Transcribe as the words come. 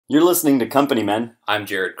You're listening to Company Men. I'm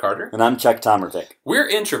Jared Carter. And I'm Chuck Tomervik. We're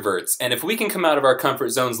introverts, and if we can come out of our comfort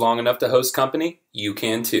zones long enough to host company, you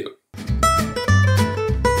can too.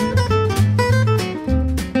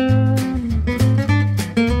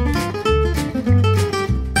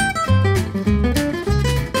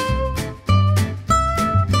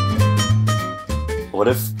 What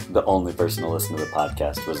if the only person to listen to the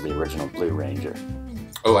podcast was the original Blue Ranger?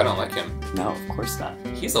 Oh, I don't like him. No, of course not.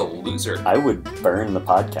 He's a loser. I would burn the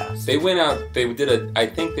podcast. They went out, I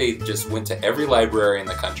think they just went to every library in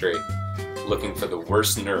the country looking for the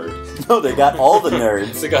worst nerd. No, they got all the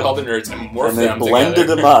nerds. They got all the nerds and morphed them they blended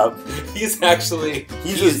together. them up. He's actually...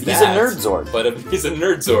 He's a nerd zord. But he's a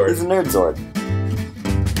nerd zord. He's a nerd zord.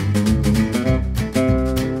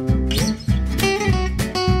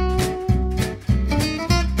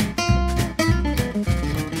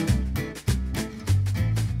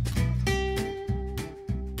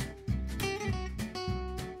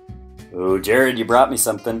 Oh, Jared, you brought me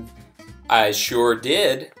something. I sure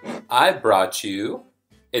did. I brought you...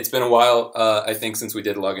 It's been a while, I think, since we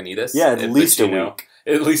did Lagunitas. Yeah, at least a week.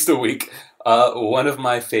 At least a week. One of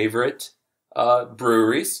my favorite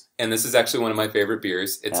breweries, and this is actually one of my favorite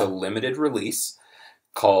beers. It's a limited release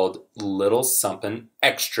called Little Something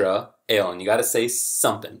Extra Ale, and you got to say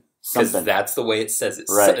something because that's the way it says it.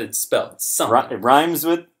 Right. It's spelled something. It rhymes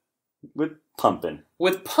with pumping.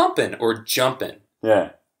 With pumping or jumping.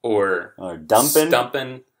 Yeah. Or dumping.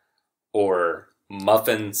 Stumping. Or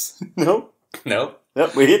muffins. Nope. Nope.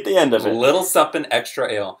 Yep, we hit the end of it. Little Something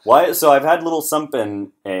Extra Ale. Why? So I've had Little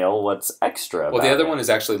Something Ale. What's extra about Well, the other it? one is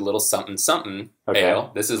actually Little Something Something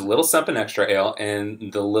Ale. This is Little Something Extra Ale,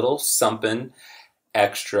 and the Little Something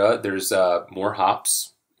Extra, there's more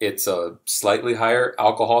hops. It's a slightly higher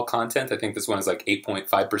alcohol content. I think this one is like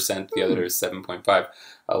 8.5%. The other is 7.5.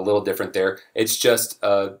 A little different there. It's just,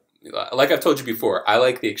 like I've told you before, I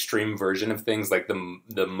like the extreme version of things, like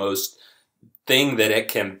the most thing that it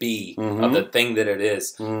can be of the thing that it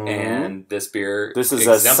is. And this beer this is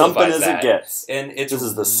as something as that. It gets. And it's this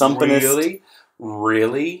is the somethingest.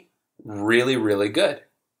 really good.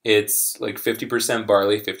 It's like 50%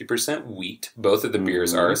 barley, 50% wheat. Both of the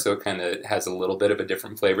beers are, so it kind of has a little bit of a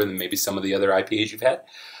different flavor than maybe some of the other IPAs you've had.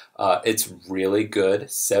 It's really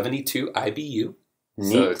good. 72 IBU.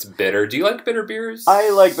 Neat. So it's bitter. Do you like bitter beers?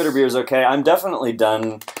 I like bitter beers, okay. I'm definitely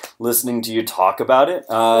done listening to you talk about it.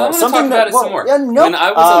 I want to talk about it some more. Yeah, nope, when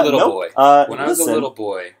I was a little boy. When I was a listen, little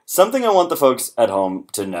boy. Something I want the folks at home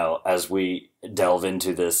to know as we delve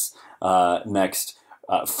into this next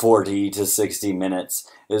 40 to 60 minutes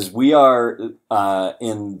is we are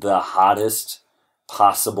in the hottest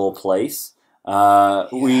possible place.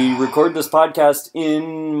 We record this podcast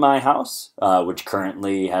in my house, which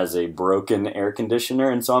currently has a broken air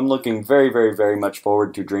conditioner, and so I'm looking very, very, very much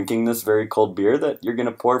forward to drinking this very cold beer that you're going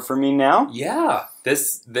to pour for me now. Yeah,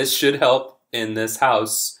 this should help in this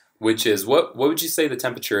house, which is, what would you say the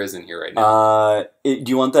temperature is in here right now? Do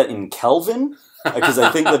you want that in Kelvin? Because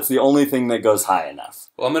I think that's the only thing that goes high enough.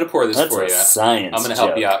 Well, I'm going to pour this for you. That's a science I'm going to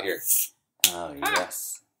help you out here. Oh,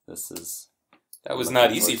 yes. That was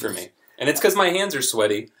not easy for me. And it's because my hands are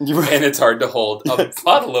sweaty, and it's hard to hold a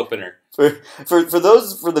bottle opener. For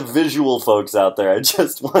the visual folks out there, I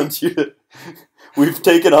just want you to... We've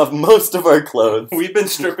taken off most of our clothes. We've been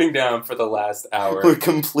stripping down for the last hour. We're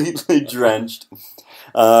completely drenched.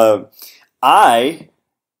 I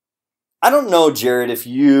don't know, Jared, if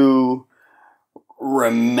you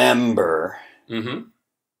remember...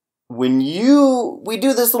 When we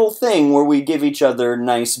do this little thing where we give each other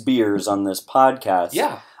nice beers on this podcast.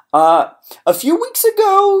 Yeah. A few weeks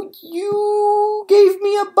ago, you gave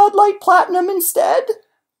me a Bud Light Platinum instead.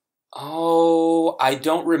 Oh, I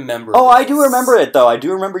don't remember. Oh, I do remember it, though. I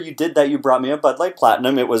do remember you did that. You brought me a Bud Light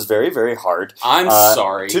Platinum. It was very, very hard. I'm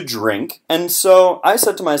sorry. To drink. And so I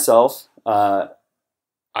said to myself... I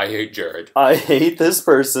hate Jared. I hate this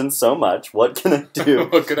person so much. What can I do?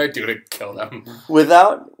 What can I do to kill them?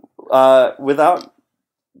 Without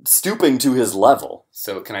stooping to his level.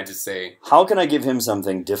 So can I just say... How can I give him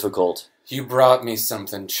something difficult? You brought me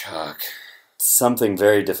something, Chuck. Something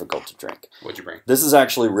very difficult to drink. What'd you bring? This is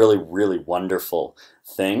actually a really, really wonderful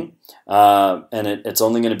thing. And it's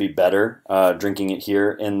only going to be better drinking it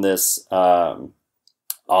here in this oven/sauna.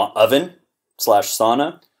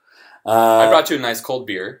 I brought you a nice cold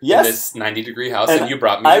beer in this 90-degree house, and you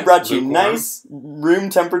brought me I brought you lukewarm. Nice room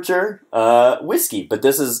temperature whiskey, but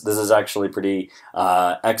this is actually pretty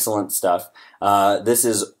excellent stuff. This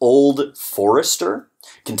is Old Forester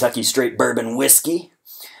Kentucky Straight Bourbon Whiskey.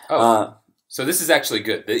 So this is actually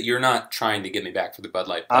good. That you're not trying to get me back for the Bud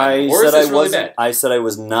Light. I said I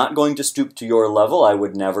was not going to stoop to your level. I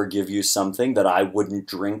would never give you something that I wouldn't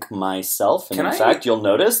drink myself. And in fact, you'll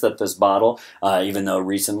notice that this bottle, even though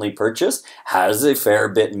recently purchased, has a fair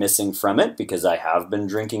bit missing from it because I have been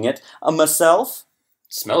drinking it myself.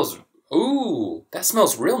 Smells. Ooh, that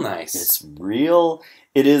smells real nice. It's real.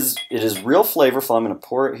 It is real flavorful. I'm going to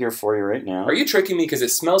pour it here for you right now. Are you tricking me? Because it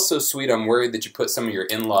smells so sweet. I'm worried that you put some of your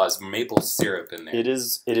in-laws' maple syrup in there. It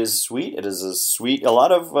is sweet. It is a sweet. A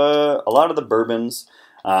lot of the bourbons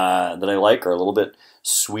that I like are a little bit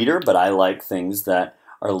sweeter, but I like things that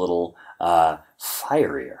are a little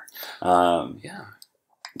fierier. Yeah.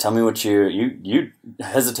 Tell me what you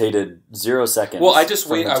hesitated 0 seconds. Well, I just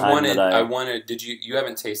wait. I wanted. Did you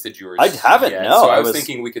haven't tasted yours? I haven't. Yet, no. So I was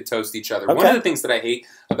thinking we could toast each other. Okay. One of the things that I hate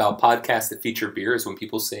about podcasts that feature beer is when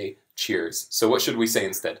people say cheers. So what should we say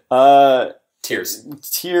instead? Tears.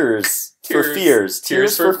 Tears for fears.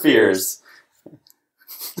 Tears for fears.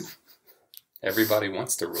 Everybody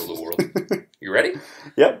wants to rule the world. You ready?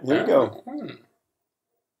 Yep. Here we go.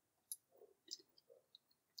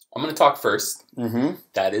 I'm going to talk first. Mm-hmm.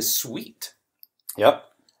 That is sweet. Yep.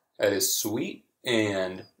 That is sweet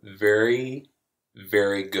and very,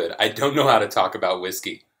 very good. I don't know how to talk about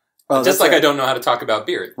whiskey. Just like I don't know how to talk about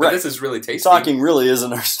beer. But this is really tasty. Talking really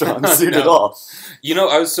isn't our strong suit at all. You know,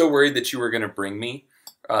 I was so worried that you were going to bring me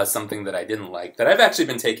something that I didn't like, that I've actually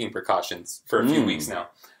been taking precautions for a few weeks now.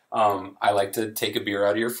 I like to take a beer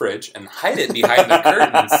out of your fridge and hide it behind the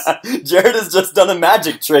curtains. Jared has just done a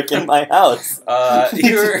magic trick in my house.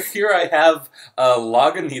 Here I have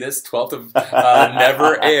Lagunitas 12th of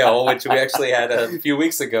Never Ale, which we actually had a few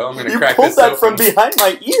weeks ago. I'm going to crack this open. You pulled that from behind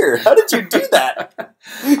my ear. How did you do that?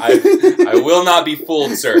 I will not be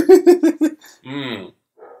fooled, sir.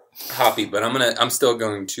 Hoppy, but I'm still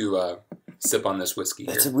going to sip on this whiskey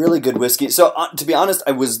here. It's a really good whiskey. So, to be honest,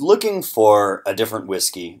 I was looking for a different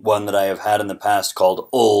whiskey, one that I have had in the past called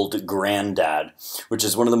Old Grandad, which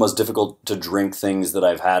is one of the most difficult to drink things that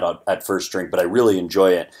I've had at first drink, but I really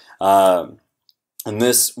enjoy it. And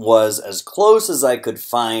this was as close as I could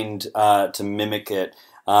find to mimic it.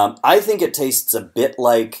 I think it tastes a bit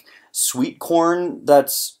like sweet corn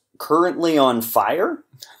that's currently on fire.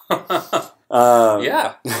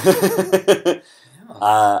 Yeah.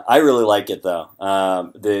 I really like it though.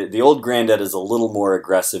 The Old Grandad is a little more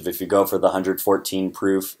aggressive. If you go for the 114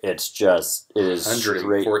 proof, it is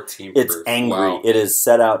 114 straight. It's angry. Wow. It is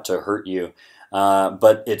set out to hurt you.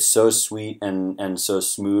 But it's so sweet and so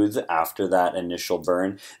smooth after that initial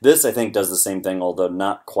burn. This, I think, does the same thing, although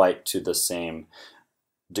not quite to the same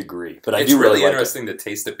degree. But I do really like interesting to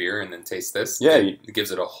taste the beer and then taste this. Yeah, it gives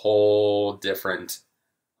it a whole different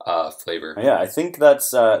flavor. Yeah, I think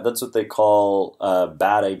that's what they call a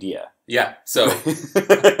bad idea. Yeah, so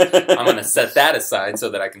I'm going to set that aside so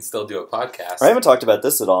that I can still do a podcast. I haven't talked about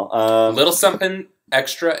this at all. Little something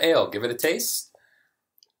extra ale. Give it a taste.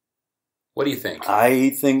 What do you think? I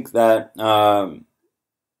think that I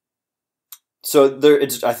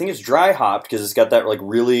think it's dry hopped because it's got that like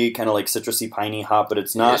really kind of like citrusy piney hop, but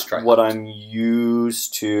it's not what I'm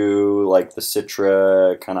used to, like the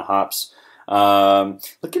Citra kind of hops.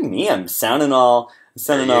 Look at me, I'm sounding all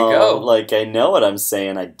like I know what I'm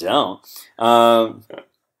saying. I don't.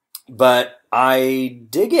 But I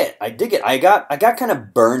dig it. I got kind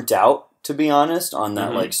of burnt out, to be honest, on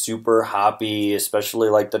that like super hoppy, especially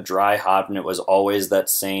like the dry hop, and it was always that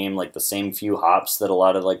same few hops that a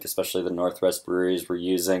lot of like especially the Northwest breweries were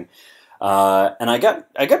using. And I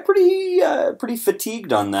got pretty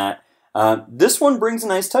fatigued on that. This one brings a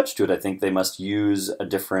nice touch to it. I think they must use a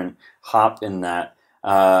different hop in that.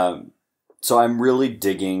 So I'm really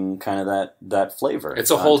digging kind of that flavor. It's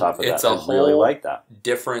a whole really like that.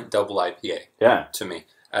 Different double IPA. Yeah, to me.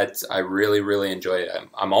 I really, really enjoy it.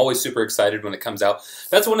 I'm always super excited when it comes out.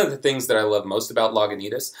 That's one of the things that I love most about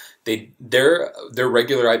Lagunitas. Their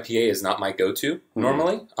regular IPA is not my go-to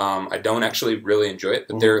normally. I don't actually really enjoy it,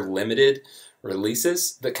 but their limited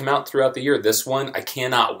releases that come out throughout the year. This one, I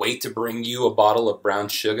cannot wait to bring you a bottle of brown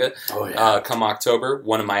sugar come October.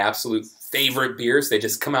 One of my absolute favorite beers. They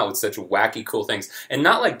just come out with such wacky, cool things. And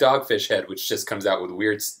not like Dogfish Head, which just comes out with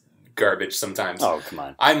weird garbage sometimes. Oh, come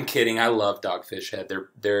on. I'm kidding. I love Dogfish Head.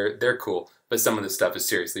 They're cool. But some of the stuff is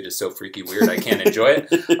seriously just so freaky weird I can't enjoy it.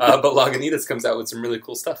 But Lagunitas comes out with some really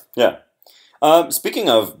cool stuff. Yeah. Speaking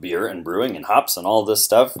of beer and brewing and hops and all this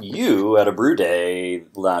stuff, you had a brew day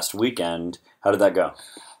last weekend. How did that go?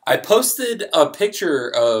 I posted a picture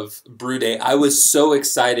of brew day. I was so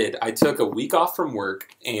excited. I took a week off from work,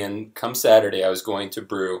 and come Saturday I was going to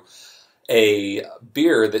brew. a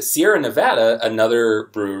beer that Sierra Nevada, another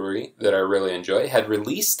brewery that I really enjoy, had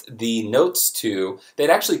released the notes to. They'd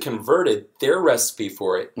actually converted their recipe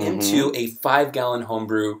for it into a 5-gallon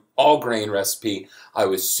homebrew all-grain recipe. I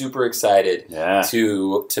was super excited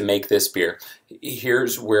to make this beer.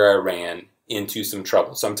 Here's where I ran into some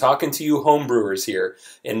trouble. So I'm talking to you home brewers here,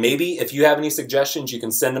 and maybe if you have any suggestions, you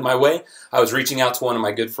can send them my way. I was reaching out to one of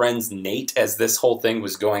my good friends, Nate, as this whole thing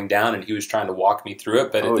was going down, and he was trying to walk me through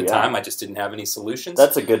it, but at the time, I just didn't have any solutions.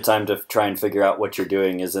 That's a good time to try and figure out what you're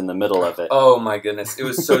doing is in the middle of it. Oh my goodness. It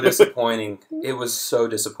was so disappointing. It was so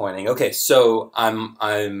disappointing. Okay, so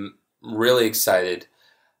I'm really excited,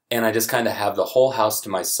 and I just kind of have the whole house to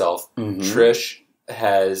myself. Trish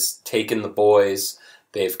has taken the boys.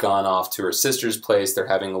 They've gone off to her sister's place. They're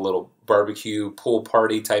having a little barbecue pool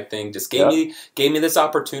party type thing. Just gave me this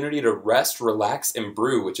opportunity to rest, relax, and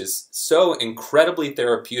brew, which is so incredibly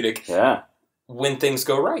therapeutic when things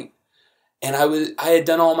go right. And I had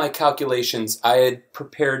done all my calculations. I had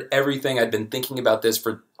prepared everything. I'd been thinking about this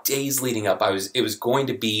for days leading up. It was going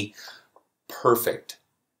to be perfect.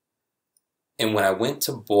 And when I went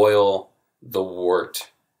to boil the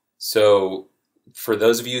wort, so for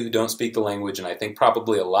those of you who don't speak the language, and I think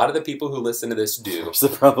probably a lot of the people who listen to this do.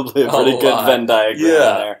 There's probably a pretty good Venn diagram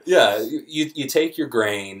there. Yeah, you take your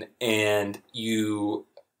grain and you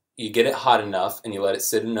get it hot enough and you let it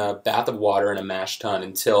sit in a bath of water in a mash tun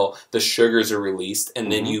until the sugars are released,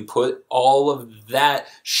 and then you put all of that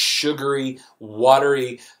sugary,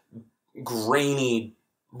 watery, grainy,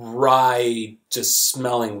 rye, just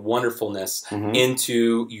smelling wonderfulness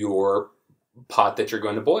into your pot that you're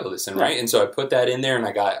going to boil this in, right? And so I put that in there, and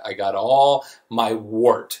I got all my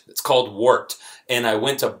wort. It's called wort. And I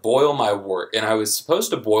went to boil my wort, and I was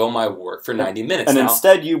supposed to boil my wort for 90 minutes. And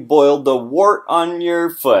instead you boiled the wart on your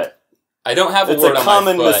foot. I don't have a wart on my foot. It's a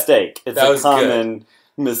common mistake. It's a common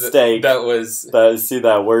mistake. That was... see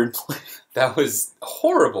that word? That was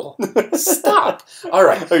horrible. Stop. All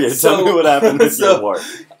right. Okay, tell me what happened with your wort.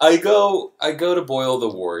 I go to boil the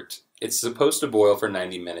wort. It's supposed to boil for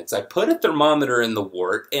 90 minutes. I put a thermometer in the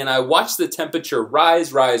wort, and I watch the temperature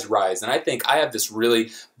rise. And I think I have this really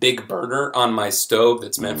big burner on my stove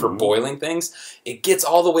that's meant for boiling things. It gets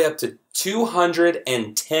all the way up to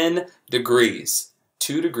 210 degrees.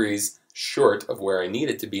 2 degrees short of where I need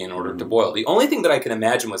it to be in order to boil. The only thing that I can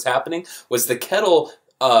imagine was happening was the kettle,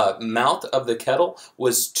 mouth of the kettle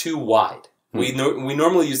was too wide. We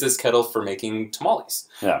normally use this kettle for making tamales,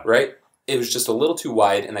 right? It was just a little too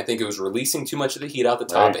wide, and I think it was releasing too much of the heat out the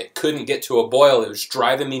top. It couldn't get to a boil. It was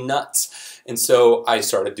driving me nuts. And so I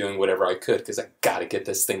started doing whatever I could because I got to get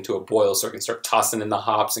this thing to a boil so I can start tossing in the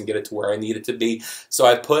hops and get it to where I need it to be. So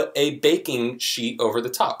I put a baking sheet over the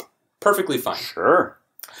top. Perfectly fine. Sure.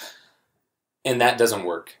 And that doesn't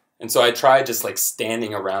work. And so I tried just like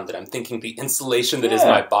standing around it. I'm thinking the insulation that is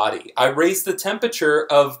my body. I raised the temperature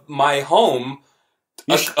of my home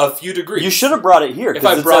a few degrees. You should have brought it here,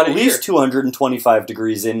 because it's at least 225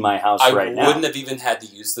 degrees in my house right now. I wouldn't have even had to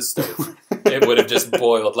use the stove. It would have just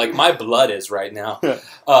boiled. Like my blood is right now.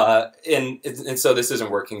 And so this isn't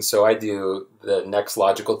working. So I do the next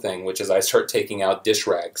logical thing, which is I start taking out dish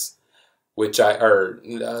rags, which are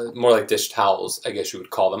more like dish towels, I guess you would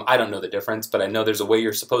call them. I don't know the difference, but I know there's a way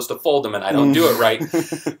you're supposed to fold them, and I don't do it right.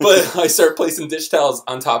 But I start placing dish towels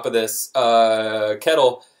on top of this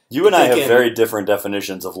kettle. You and I have very different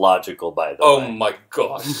definitions of logical, by the way. Oh my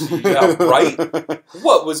gosh. Yeah, right?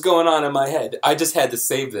 What was going on in my head? I just had to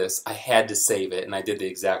save this. I had to save it, and I did the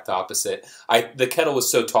exact opposite. The kettle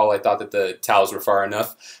was so tall, I thought that the towels were far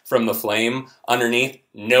enough from the flame underneath.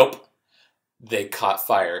 Nope. They caught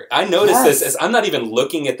fire. I noticed this as I'm not even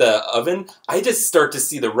looking at the oven. I just start to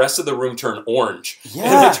see the rest of the room turn orange. Yeah.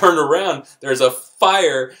 And I turn around. There's a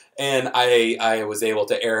fire, and I was able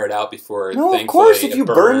to air it out before. No, of course. If you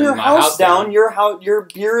burn your house down, your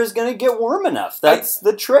beer is going to get warm enough. That's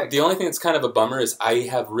the trick. The only thing that's kind of a bummer is I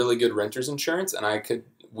have really good renter's insurance, and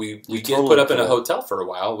we get put up in a hotel for a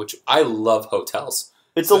while, which I love hotels.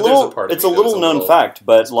 It's a little known fact,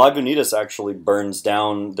 but Lagunitas actually burns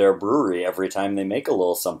down their brewery every time they make a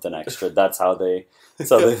little something extra. That's how they. It's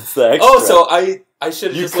the extra. Oh, so I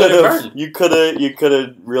should have just let it burn. You could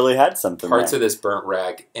have really had something. Parts of this burnt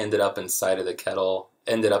rag ended up inside of the kettle.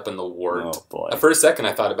 Ended up in the wort. Oh boy! For a second,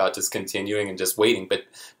 I thought about just continuing and just waiting, but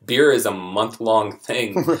beer is a month-long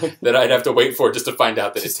thing that I'd have to wait for just to find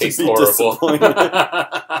out that it tastes horrible.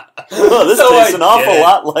 Well, this tastes an awful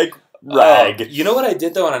lot like rag. You know what I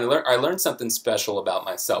did though, and I learned something special about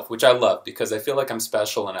myself, which I love because I feel like I'm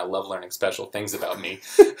special, and I love learning special things about me.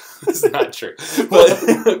 It's not true,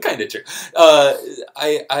 but kind of true.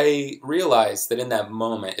 I realized that in that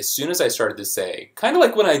moment, as soon as I started to say, kind of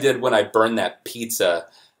like when I did when I burned that pizza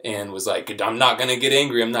and was like, I'm not going to get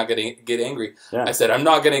angry. I'm not going to get angry. Yeah. I said, I'm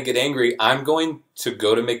not going to get angry. I'm going to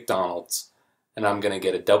go to McDonald's and I'm going to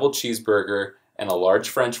get a double cheeseburger and a large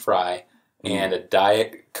French fry and a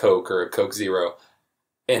Diet Coke or a Coke Zero.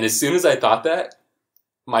 And as soon as I thought that,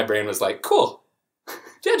 my brain was like, cool.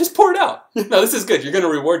 Yeah, just pour it out. No, this is good. You're going to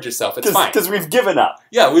reward yourself. It's fine. Because we've given up.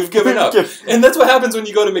 Yeah, we've given up. And that's what happens when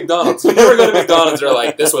you go to McDonald's. You never go to McDonald's, they're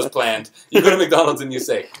like, this was planned. You go to McDonald's and you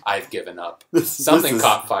say, I've given up. Something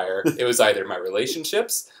caught fire. It was either my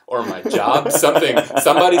relationships or my job.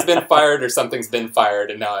 Somebody's been fired or something's been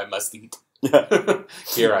fired, and now I must eat. Yeah.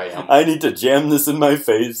 Here I am. I need to jam this in my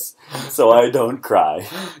face so I don't cry.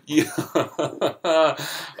 Yeah.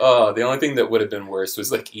 Oh, the only thing that would have been worse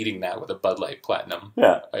was like eating that with a Bud Light Platinum.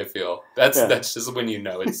 Yeah. I feel. That's just when you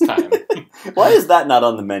know it's time. Why is that not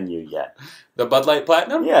on the menu yet? The Bud Light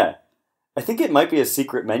Platinum? Yeah. I think it might be a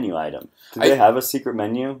secret menu item. Do they have a secret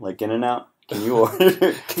menu, like In-N-Out? Can you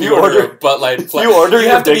order? Can you order a Bud Light Platinum? You order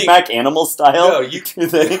your Big Mac animal style? No, you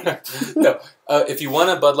no. If you want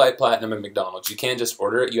a Bud Light Platinum at McDonald's, you can't just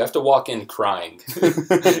order it. You have to walk in crying.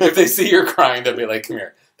 If they see you're crying, they'll be like, "Come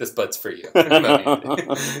here, this Bud's for you."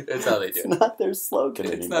 That's how they do it. It's not their slogan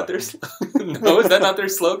anymore. It's not their slogan. No, is that not their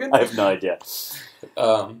slogan? I have no idea.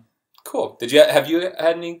 Cool. Have you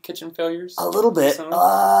had any kitchen failures? A little bit.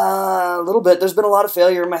 A little bit. There's been a lot of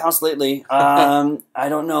failure in my house lately. I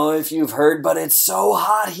don't know if you've heard, but it's so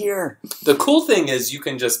hot here. The cool thing is you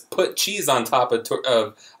can just put cheese on top of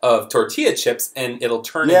tortilla chips and it'll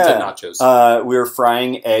turn into nachos. We were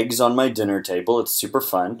frying eggs on my dinner table. It's super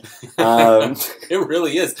fun. It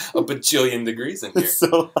really is a bajillion degrees in here. It's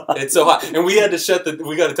so hot. And we had to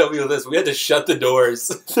we got to tell people this. We had to shut the doors,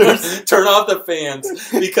 turn off the fans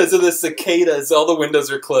because of the cicadas. All the windows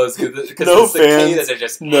are closed because no the cicadas fans, are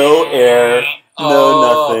just no air,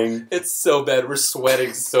 no nothing. It's so bad. We're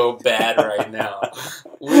sweating so bad right now.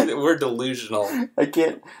 We're delusional. I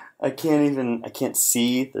can't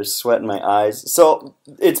see. There's sweat in my eyes. So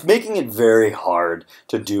it's making it very hard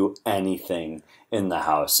to do anything in the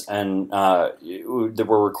house. And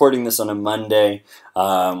we're recording this on a Monday.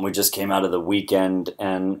 We just came out of the weekend,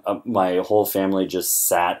 and my whole family just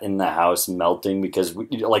sat in the house melting because we've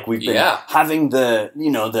been having the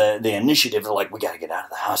initiative to like, we got to get out of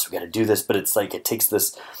the house, we got to do this, but it's like it takes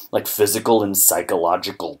this like physical and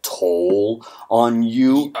psychological toll on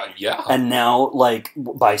you. And now like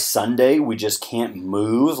by Sunday we just can't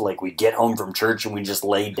move. Like we get home from church and we just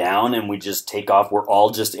lay down and we just take off. We're all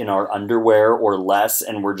just in our underwear or less,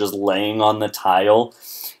 and we're just laying on the tile.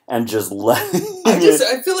 And just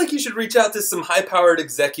I feel like you should reach out to some high-powered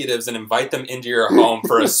executives and invite them into your home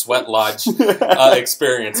for a sweat lodge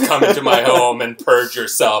experience. Come into my home and purge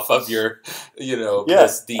yourself of your,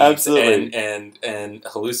 misdeeds and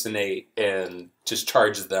hallucinate and just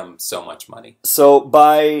charge them so much money. So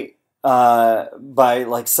by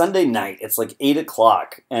like Sunday night, it's like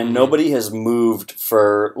 8:00, and nobody has moved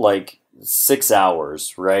for like 6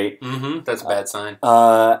 hours, right? Mm-hmm. That's a bad sign.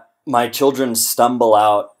 My children stumble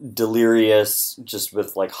out delirious, just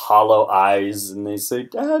with like hollow eyes, and they say,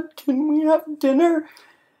 "Dad, can we have dinner?"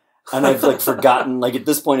 And I've like forgotten, like at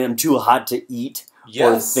this point I'm too hot to eat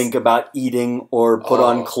or think about eating or put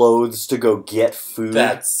on clothes to go get food.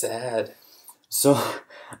 That's sad. So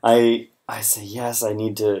I say, yes, I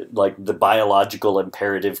need to, like, the biological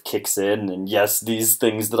imperative kicks in, and yes, these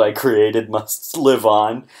things that I created must live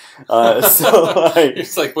on. You're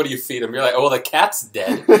just like, what do you feed them? You're like, oh, well, the cat's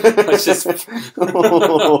dead. It's just... It's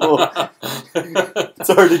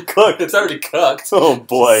already cooked. It's already cooked. Oh,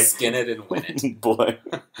 boy. Just skin it and win it. Boy.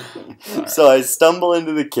 Right. So I stumble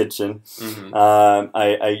into the kitchen. Mm-hmm.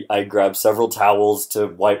 I grab several towels to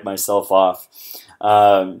wipe myself off.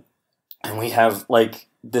 And we have, like...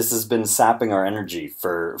 This has been sapping our energy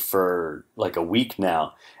for like a week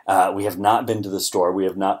now. We have not been to the store. We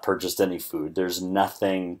have not purchased any food. There's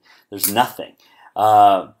nothing.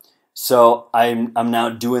 So I'm now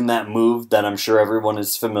doing that move that I'm sure everyone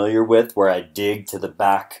is familiar with, where I dig to the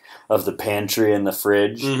back of the pantry and the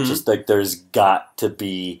fridge. Mm-hmm. Just like there's got to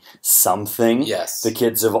be something. Yes. The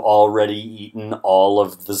kids have already eaten all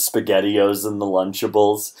of the SpaghettiOs and the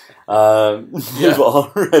Lunchables. We've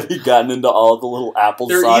already gotten into all the little applesauce.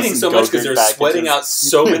 They're eating so much because they're sweating out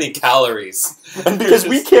so many calories. And because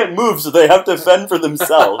we can't move, so they have to fend for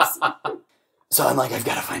themselves. So I'm like, I've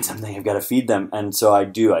got to find something. I've got to feed them. And so I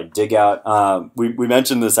do. I dig out. We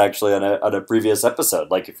mentioned this actually on a previous episode.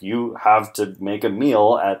 Like if you have to make a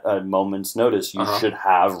meal at a moment's notice, you should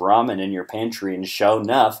have ramen in your pantry. And sure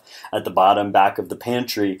enough, at the bottom back of the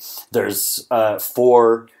pantry, there's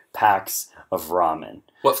 4 packs of ramen.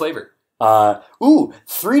 What flavor?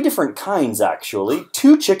 3 different kinds actually.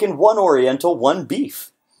 2 chicken, 1 Oriental, 1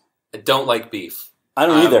 beef. I don't like beef. I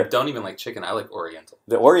don't either. Don't even like chicken. I like Oriental.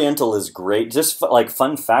 The Oriental is great. Just like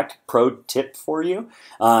fun fact, pro tip for you.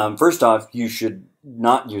 First off, you should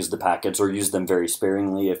not use the packets or use them very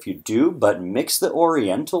sparingly if you do, but mix the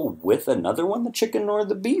Oriental with another one, the chicken or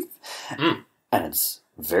the beef. And it's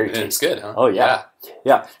very tasty. It's good, huh? Oh, yeah.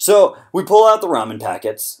 Yeah. So we pull out the ramen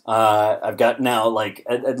packets. I've got now, like,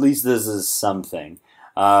 at least this is something.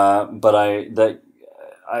 But I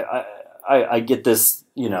get this,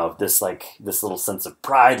 this little sense of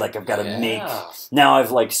pride, like I've got to make. Now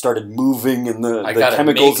I've like started moving in the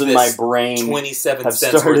chemicals in my brain. 27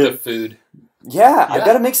 cents worth of food. Yeah, I've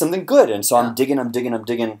got to make something good, and so I'm digging.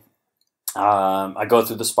 I go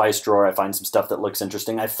through the spice drawer. I find some stuff that looks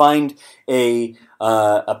interesting. I find a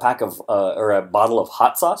pack of or a bottle of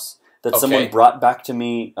hot sauce that someone brought back to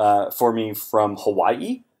me for me from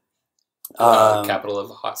Hawaii. Capital of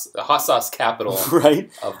the hot sauce capital, right?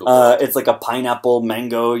 Of the world. It's like a pineapple,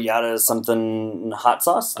 mango, yada something hot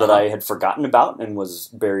sauce that I had forgotten about and was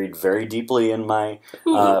buried very deeply in my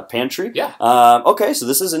pantry. Yeah. Okay, so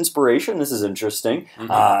this is inspiration. This is interesting.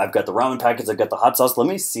 I've got the ramen packets. I've got the hot sauce. Let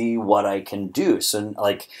me see what I can do. So,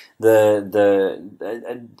 like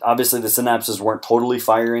obviously the synapses weren't totally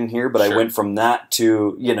firing here, but I went from that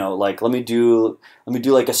to let me do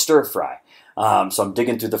like a stir fry. So I'm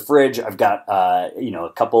digging through the fridge. I've got, a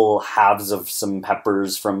couple halves of some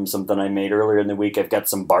peppers from something I made earlier in the week. I've got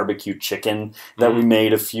some barbecue chicken that we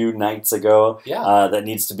made a few nights ago that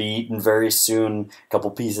needs to be eaten very soon. A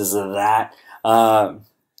couple pieces of that. I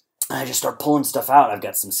just start pulling stuff out. I've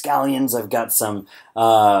got some scallions. I've got some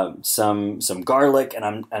garlic,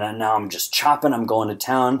 and now I'm just chopping. I'm going to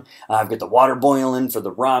town. I've got the water boiling for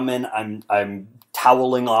the ramen. I'm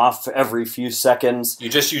toweling off every few seconds. You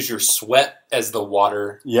just use your sweat as the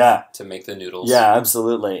water to make the noodles. Yeah,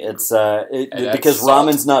 absolutely. It's because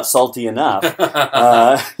ramen's not salty enough.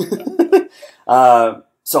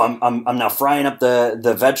 So I'm now frying up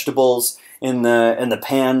the vegetables in the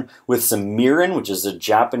pan with some mirin, which is a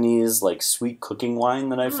Japanese like sweet cooking wine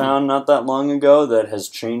that I found not that long ago that has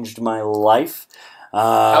changed my life.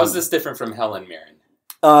 How is this different from Helen Mirren?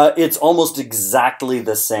 It's almost exactly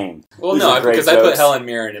the same. Well, no, because I put Helen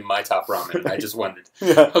Mirren in my top ramen. I just wondered.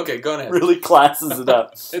 Okay, go ahead. Really classes it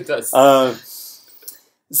up. It does.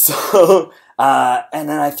 And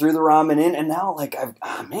then I threw the ramen in, and now, like,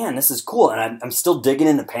 man, this is cool. And I'm still digging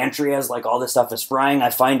in the pantry as, like, all this stuff is frying.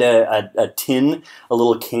 I find a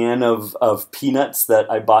little can of peanuts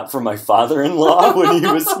that I bought from my father-in-law when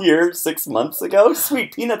he was here 6 months ago.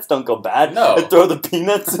 Sweet peanuts don't go bad. No. I throw the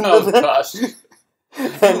peanuts into them. Oh, gosh.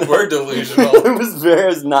 And we're delusional. I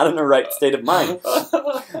was not in the right state of mind.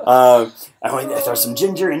 I throw some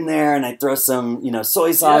ginger in there, and I throw some,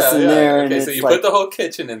 soy sauce in there. Okay, and so you put the whole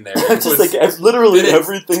kitchen in there. Just like literally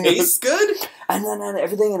everything. Tastes good. And then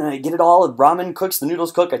everything, and I get it all. The ramen cooks, the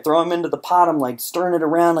noodles cook. I throw them into the pot. I'm like stirring it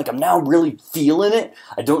around. Like I'm now really feeling it.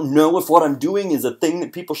 I don't know if what I'm doing is a thing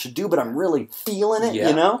that people should do, but I'm really feeling it.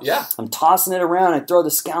 Yeah. I'm tossing it around. I throw the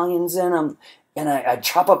scallions in. And I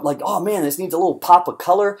chop up, like, oh man, this needs a little pop of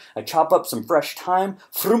color. I chop up some fresh thyme,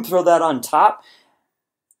 throw that on top.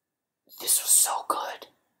 This was so good.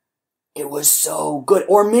 It was so good.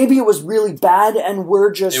 Or maybe it was really bad and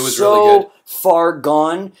we're just really far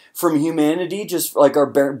gone from humanity, just like our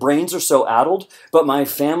brains are so addled. But my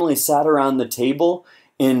family sat around the table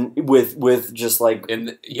with just like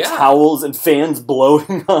towels and fans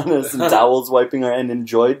blowing on us and towels wiping our, and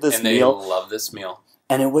enjoyed this meal. And they love this meal.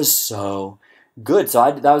 And it was so good.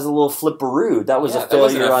 So that was a little flipperoo. That was a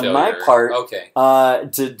failure on my part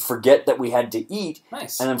to forget that we had to eat.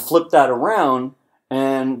 Nice. And then flip that around.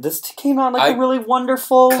 And this came out like a really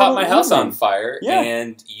wonderful caught my house on fire,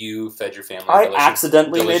 and you fed your family I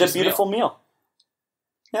accidentally made a beautiful meal.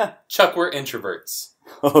 Yeah. Chuck, we're introverts.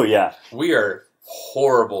 Oh, yeah. We are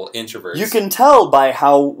horrible introverts. You can tell by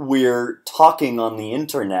how we're talking on the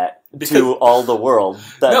internet to all the world.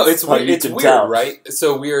 No, it's weird. It's weird, right?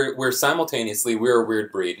 So we're simultaneously we're a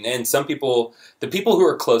weird breed, and some people, the people who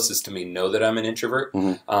are closest to me, know that I'm an introvert.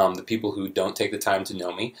 Mm-hmm. The people who don't take the time to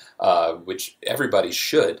know me, which everybody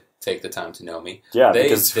should take the time to know me. Yeah, they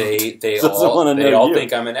all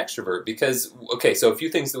think I'm an extrovert because so a few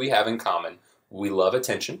things that we have in common. We love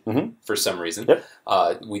attention for some reason. Yep.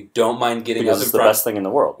 We don't mind getting because up in it's front. the best thing in the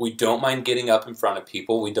world. We don't mind getting up in front of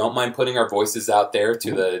people. We don't mind putting our voices out there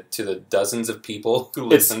to the dozens of people who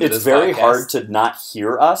listen to this podcast. It's very hard to not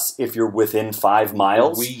hear us if you're within 5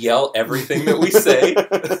 miles. We yell everything that we say,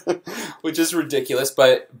 which is ridiculous,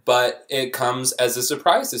 but it comes as a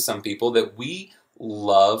surprise to some people that we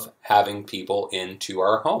love having people into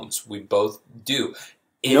our homes. We both do.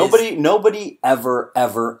 Nobody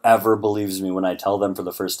ever believes me when I tell them for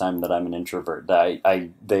the first time that I'm an introvert.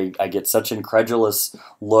 I get such incredulous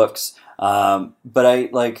looks. But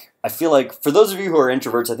I feel like for those of you who are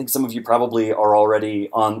introverts, I think some of you probably are already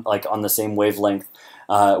on the same wavelength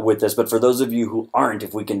with this. But for those of you who aren't,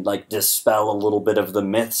 if we can dispel a little bit of the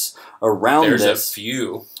myths around this, there's a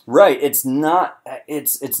few. Right. It's not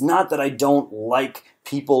that I don't like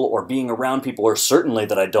people or being around people, or certainly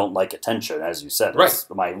that I don't like attention, as you said. It's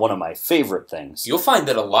one of my favorite things. You'll find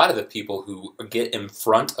that a lot of the people who get in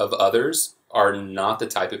front of others are not the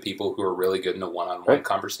type of people who are really good in a one-on-one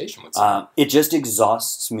conversation with someone. It just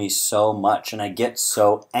exhausts me so much, and I get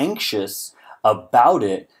so anxious about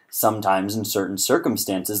it sometimes in certain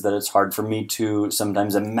circumstances that it's hard for me to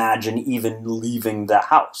sometimes imagine even leaving the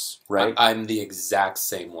house, right? I'm the exact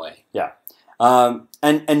same way. Yeah.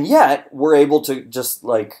 And yet we're able to just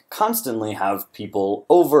constantly have people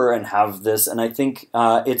over and have this, and I think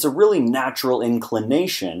it's a really natural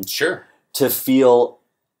inclination to feel,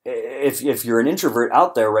 if you're an introvert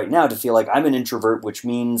out there right now, to feel like I'm an introvert, which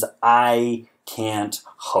means I can't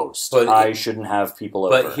host. I shouldn't have people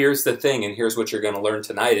over. But here's the thing, and here's what you're going to learn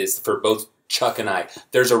tonight, is for both Chuck and I,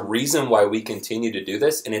 there's a reason why we continue to do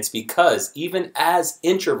this, and it's because even as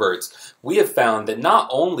introverts, we have found that not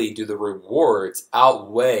only do the rewards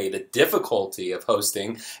outweigh the difficulty of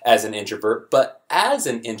hosting as an introvert, but as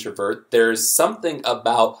an introvert, there's something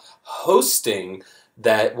about hosting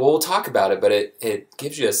that, we'll talk about it, but it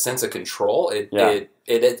gives you a sense of control.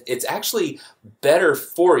 It's actually better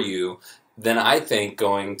for you than I think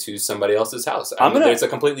going to somebody else's house. It's a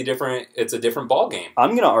completely different, it's a different ball game.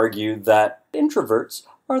 I'm going to argue that introverts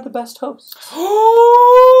are the best hosts.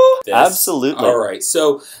 Absolutely. All right.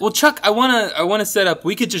 So, well, Chuck, I want to set up,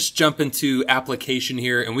 we could just jump into application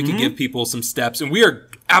here and we could give people some steps, and we are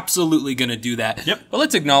absolutely going to do that. Yep. But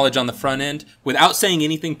let's acknowledge on the front end, without saying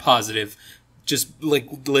anything positive, just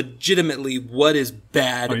legitimately what is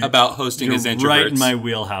bad about hosting as introverts. Right in my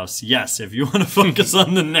wheelhouse. Yes, if you want to focus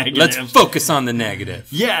on the negative. Let's focus on the negative.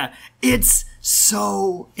 Yeah, it's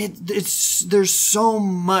there's so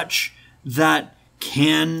much that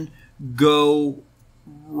can go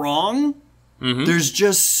wrong. Mm-hmm. There's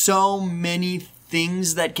just so many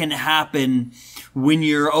things that can happen when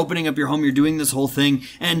you're opening up your home, you're doing this whole thing,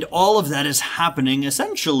 and all of that is happening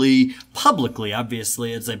essentially publicly.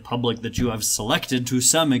 Obviously, it's a public that you have selected to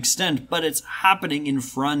some extent, but it's happening in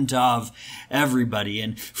front of everybody.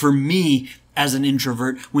 And for me, as an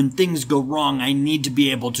introvert, when things go wrong, I need to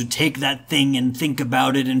be able to take that thing and think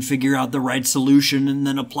about it and figure out the right solution and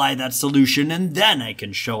then apply that solution, and then I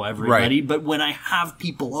can show everybody. Right. But when I have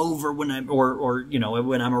people over, when I'm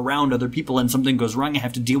when I'm around other people and something goes wrong, I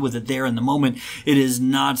have to deal with it there in the moment. It is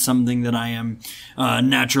not something that I am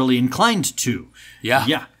naturally inclined to.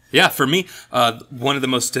 Yeah. For me, one of the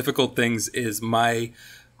most difficult things is I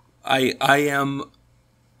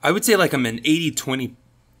would say I'm an 80-20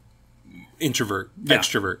 introvert,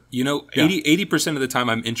 extrovert. 80% of the time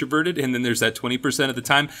I'm introverted, and then there's that 20% of the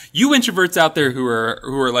time. You introverts out there who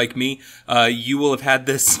are like me, you will have had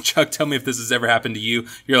this. Chuck, tell me if this has ever happened to you.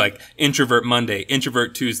 You're like introvert Monday,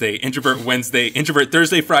 introvert Tuesday, introvert Wednesday, introvert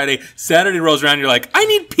Thursday, Friday, Saturday rolls around. You're like, I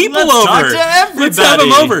need people over. Talk to everybody. Let's have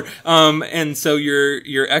them over. And so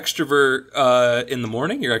you're extrovert in the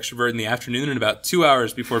morning, you're extrovert in the afternoon, and about 2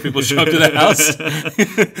 hours before people show up to the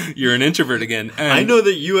house, you're an introvert again. And I know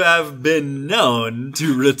that you have been known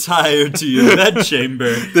to retire to your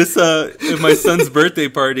bedchamber. This at my son's birthday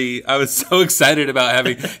party, I was so excited about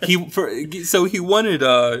having he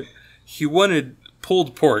wanted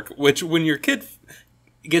pulled pork, which when your kid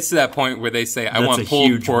gets to that point where they say, I want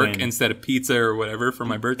pulled pork instead of pizza or whatever for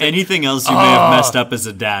my birthday. Anything else you may have messed up as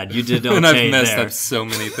a dad, you did okay. And I've messed up so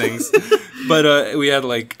many things. But we had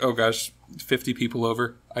 50 people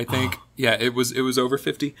over, I think. Yeah, it was over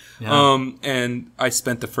 50. Yeah. And I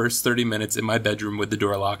spent the first 30 minutes in my bedroom with the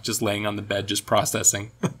door locked, just laying on the bed, just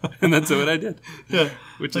processing. And that's what I did. Yeah.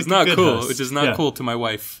 Which is not cool. Host. Which is not cool to my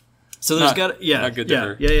wife. So there's not good to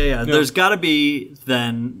her. Yeah. There's got to be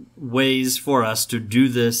then ways for us to do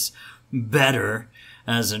this better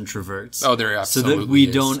as introverts. Oh, there absolutely so that we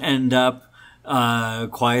don't end up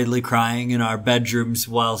quietly crying in our bedrooms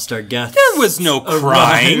whilst our guests There was no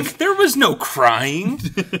crying. There was no crying.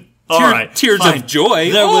 Tears fine. of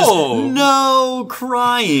joy. There was no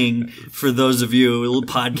crying. For those of you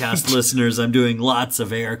podcast listeners, I'm doing lots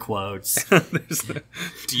of air quotes.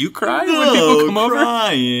 Do you cry when people come over?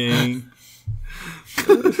 Crying.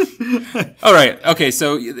 All right. Okay.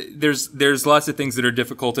 So there's lots of things that are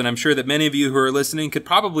difficult, and I'm sure that many of you who are listening could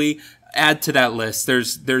probably add to that list.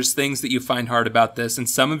 There's things that you find hard about this, and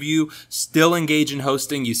some of you still engage in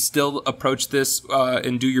hosting. You still approach this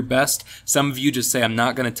and do your best. Some of you just say, "I'm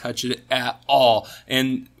not going to touch it at all."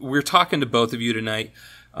 And we're talking to both of you tonight.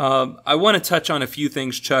 I want to touch on a few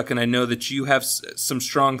things, Chuck, and I know that you have some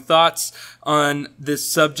strong thoughts on this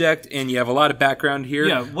subject, and you have a lot of background here.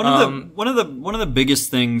 Yeah, one of the biggest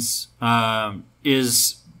things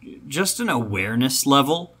is just an awareness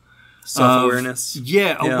level, self-awareness.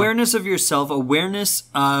 Awareness of yourself, awareness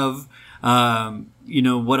of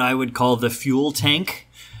what I would call the fuel tank.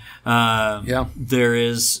 There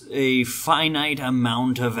is a finite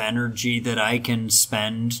amount of energy that I can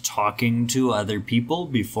spend talking to other people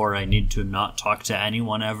before I need to not talk to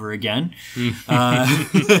anyone ever again.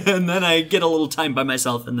 And then I get a little time by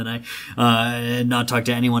myself, and then I not talk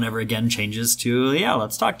to anyone ever again changes to,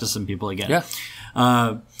 let's talk to some people again. Yeah.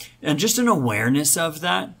 And just an awareness of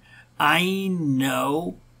that. I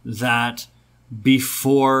know that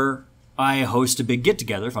before I host a big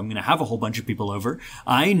get-together, if I'm going to have a whole bunch of people over,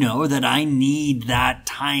 I know that I need that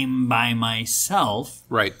time by myself.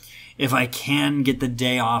 Right. If I can get the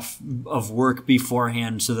day off of work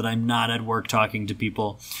beforehand so that I'm not at work talking to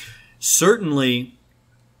people. Certainly,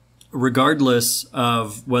 regardless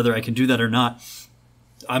of whether I can do that or not,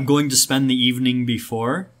 I'm going to spend the evening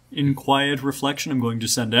before in quiet reflection. I'm going to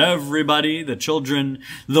send everybody, the children,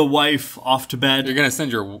 the wife, off to bed. You're going to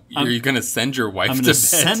send your wife I'm to going bed. to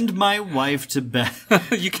send my wife to bed.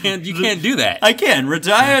 You can't do that. I can.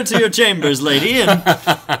 Retire to your chambers, lady, and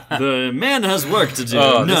the man has work to do.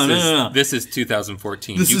 No. This is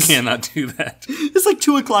 2014. You cannot do that. It's like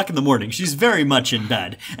 2:00 in the morning. She's very much in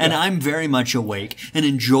bed, and I'm very much awake and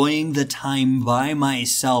enjoying the time by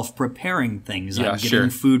myself preparing things. I'm getting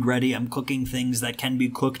food ready. I'm cooking things that can be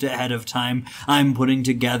cooked ahead of time. I'm putting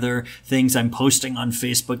together things. I'm posting on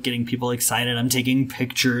Facebook, getting people excited. I'm taking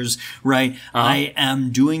pictures, right? I am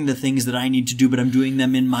doing the things that I need to do, but I'm doing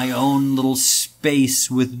them in my own little space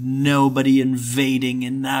with nobody invading,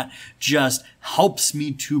 and that just helps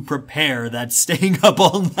me to prepare. That staying up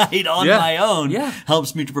all night on my own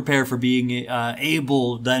helps me to prepare for being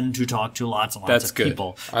able then to talk to lots and lots of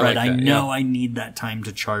people. I know I need that time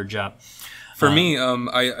to charge up. For me,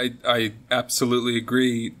 I absolutely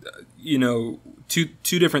agree. Two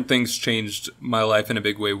different things changed my life in a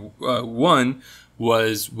big way. One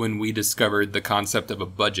was when we discovered the concept of a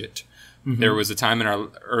budget. Mm-hmm. There was a time in our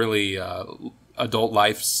early adult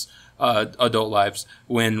lives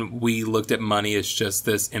when we looked at money as just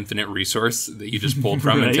this infinite resource that you just pulled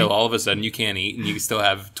from until all of a sudden you can't eat and you still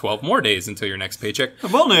have 12 more days until your next paycheck.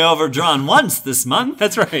 I've only overdrawn once this month.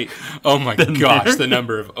 That's right. Oh my gosh, the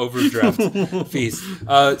number of overdraft fees.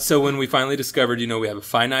 So when we finally discovered, we have a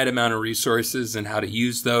finite amount of resources and how to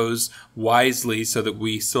use those wisely so that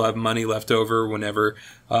we still have money left over whenever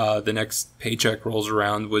the next paycheck rolls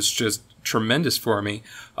around, was just tremendous for me.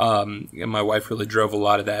 And my wife really drove a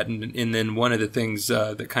lot of that. And then one of the things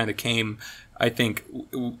that kind of came, I think,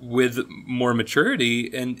 with more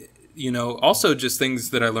maturity and, also just things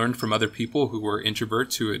that I learned from other people who were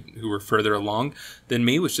introverts who were further along than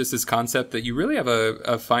me, was just this concept that you really have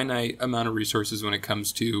a finite amount of resources when it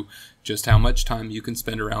comes to just how much time you can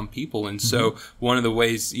spend around people. And so one of the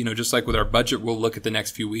ways, just like with our budget, we'll look at the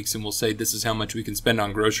next few weeks and we'll say, this is how much we can spend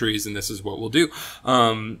on groceries and this is what we'll do.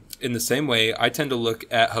 In the same way, I tend to look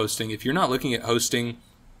at hosting. If you're not looking at hosting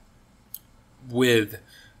with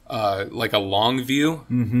like a long view,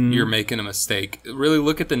 you're making a mistake. Really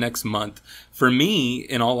look at the next month. For me,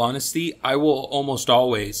 in all honesty, I will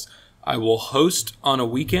host on a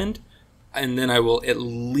weekend, and then I will at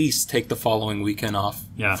least take the following weekend off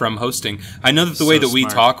from hosting. I know that the way that we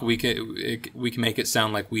talk, we can make it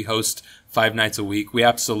sound like we host 5 nights a week. We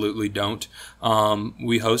absolutely don't.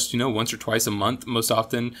 We host, once or twice a month, most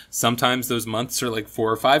often. Sometimes those months are like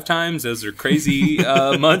 4 or 5 times. Those are crazy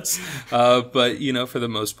months. But, for the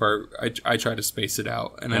most part, I try to space it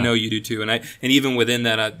out. And I know you do too. And even within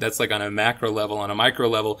that, that's like on a macro level. On a micro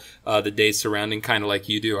level, the days surrounding, kind of like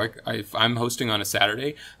you do. If I'm hosting on a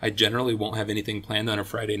Saturday, I generally won't have anything planned on a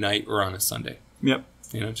Friday night or on a Sunday. Yep.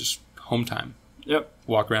 Just home time. Yep.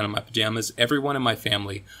 Walk around in my pajamas. Everyone in my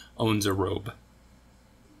family owns a robe.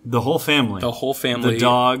 The whole family. The whole family. The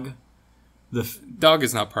dog. Dog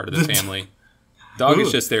is not part of the family. Dog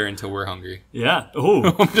is just there until we're hungry. Yeah.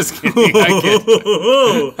 Oh. I'm just kidding.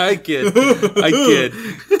 I kid.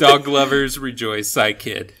 Dog lovers rejoice. I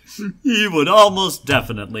kid. He would almost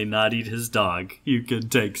definitely not eat his dog. You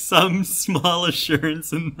could take some small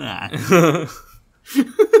assurance in that.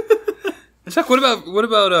 Chuck, what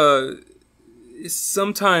about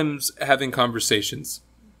sometimes having conversations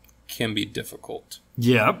can be difficult.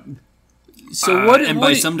 Yep. So what? And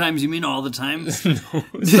by sometimes you mean all the time? No.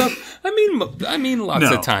 So, I mean lots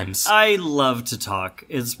of times. I love to talk.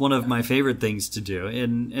 It's one of my favorite things to do,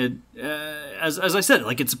 and it, as I said,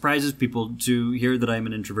 like it surprises people to hear that I'm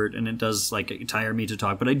an introvert, and it does like tire me to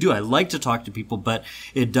talk. But I like to talk to people, but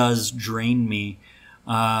it does drain me.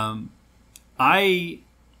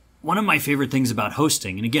 One of my favorite things about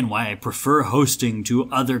hosting, and again, why I prefer hosting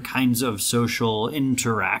to other kinds of social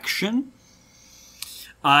interaction.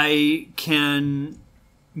 I can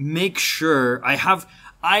make sure I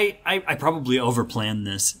probably overplan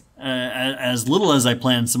this as little as I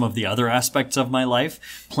plan some of the other aspects of my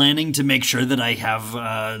life, planning to make sure that I have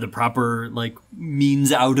the proper like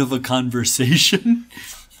means out of a conversation.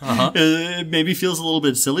 It maybe feels a little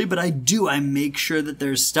bit silly, but I make sure that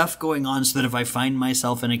there's stuff going on so that if I find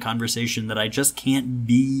myself in a conversation that I just can't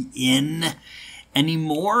be in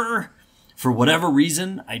anymore, for whatever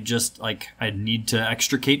reason, I need to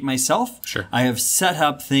extricate myself. Sure. I have set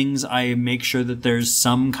up things. I make sure that there's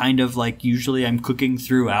some kind of like, usually I'm cooking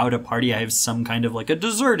throughout a party. I have some kind of like a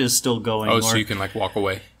dessert is still going. Oh, so you can like walk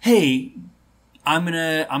away. Hey, I'm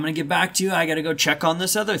gonna get back to you. I gotta go check on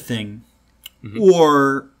this other thing. Mm-hmm.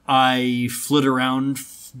 Or I flit around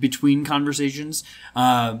between conversations.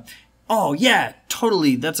 Oh yeah,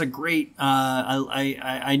 totally. That's a great.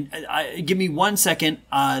 Give me 1 second.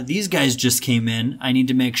 These guys just came in. I need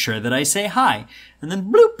to make sure that I say hi, and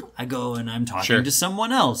then bloop, I go and I'm talking to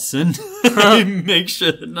someone else, and I make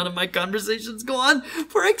sure that none of my conversations go on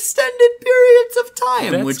for extended periods of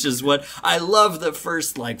time, which is what I love. The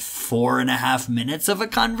first like 4.5 minutes of a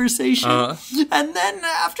conversation, and then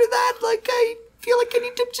after that, like I feel like I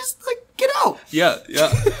need to just like get out. Yeah.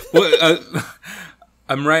 Well,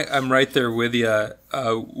 I'm right there with you.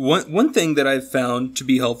 One thing that I've found to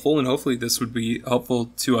be helpful, and hopefully this would be helpful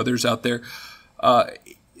to others out there.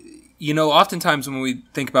 Oftentimes when we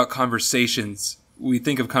think about conversations, we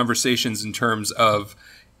think of conversations in terms of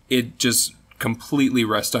it just completely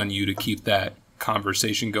rests on you to keep that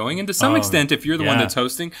conversation going. And to some extent, if you're the one that's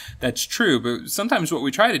hosting, that's true. But sometimes what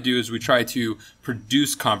we try to do is we try to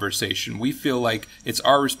produce conversation. We feel like it's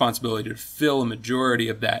our responsibility to fill a majority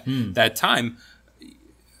of that time.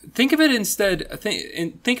 Think of it instead.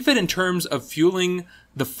 Think of it in terms of fueling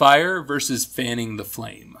the fire versus fanning the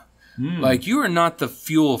flame. Like you are not the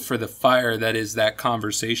fuel for the fire that is that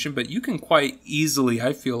conversation, but you can quite easily,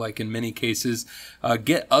 I feel like in many cases,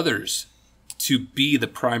 get others to be the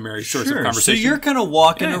primary source of conversation. So you're kind of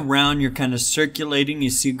walking around, you're kind of circulating. You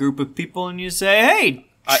see a group of people, and you say, "Hey,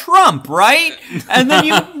 Trump, right?" And then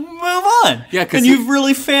you move on. Yeah, and you've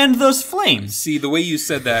really fanned those flames. See, the way you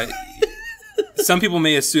said that. Some people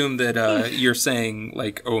may assume that you're saying,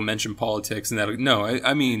 like, mention politics and that. No,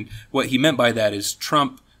 I mean, what he meant by that is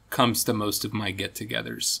Trump comes to most of my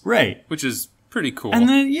get-togethers. Right. Which is pretty cool. And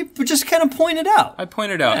then you just kind of pointed out. I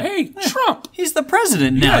pointed out, hey, Trump. He's the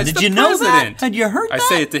president now. Yeah, Did you know that? Had you heard that? I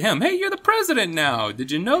say it to him, hey, you're the president now.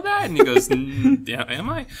 Did you know that? And he goes, yeah, am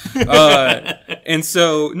I? And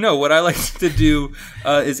so, no, what I like to do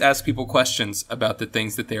is ask people questions about the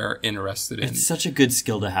things that they are interested in. It's such a good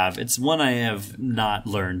skill to have. It's one I have not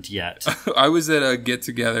learned yet. I was at a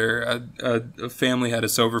get-together. A family had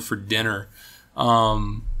us over for dinner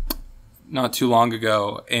not too long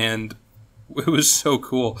ago, and it was so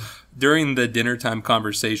cool. During the dinner time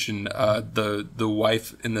conversation, the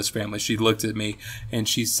wife in this family, she looked at me and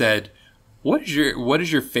she said, what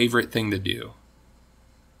is your favorite thing to do?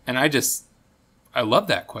 And I love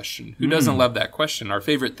that question. Who doesn't love that question? Our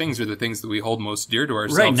favorite things are the things that we hold most dear to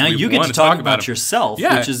ourselves. Right, now you get to talk about yourself,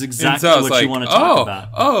 which is exactly what you want to talk about.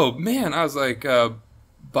 Oh, man, I was like,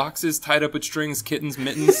 boxes tied up with strings, kittens,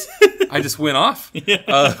 mittens. I just went off,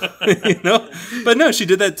 But no, she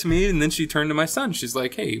did that to me, and then she turned to my son. She's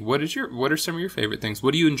like, "Hey, what are some of your favorite things?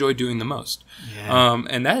 What do you enjoy doing the most?" Yeah.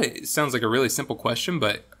 And that sounds like a really simple question,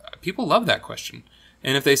 but people love that question.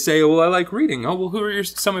 And if they say, "Well, I like reading," oh, well, who are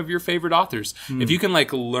some of your favorite authors? If you can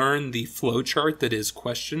like learn the flow chart that is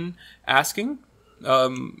question asking.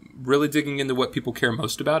 Really digging into what people care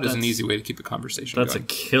most about is an easy way to keep the conversation going. That's a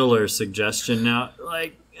killer suggestion. Now,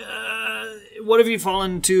 like, what have you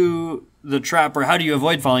fallen into the trap, or how do you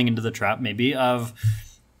avoid falling into the trap, maybe, of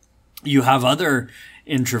you have other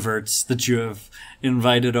introverts that you have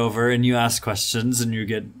invited over and you ask questions and you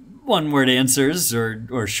get one-word answers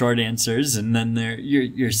or short answers, and then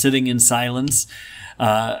you're sitting in silence.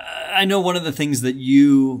 I know one of the things that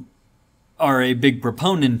you are a big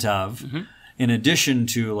proponent of, in addition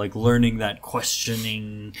to like learning that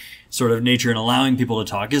questioning sort of nature and allowing people to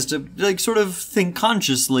talk, is to like sort of think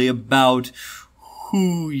consciously about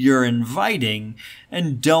who you're inviting,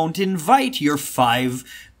 and don't invite your 5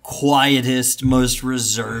 quietest, most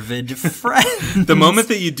reserved friends. The moment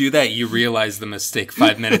that you do that, you realize the mistake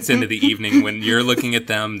 5 minutes into the evening when you're looking at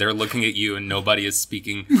them, they're looking at you, and nobody is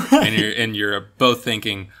speaking, and you're both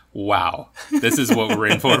thinking, wow, this is what we're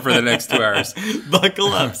in for the next 2 hours.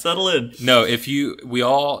 Buckle up, settle in. No,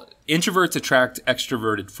 introverts attract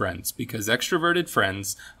extroverted friends, because extroverted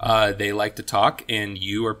friends, they like to talk, and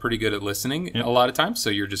you are pretty good at listening a lot of times, so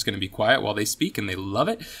you're just going to be quiet while they speak, and they love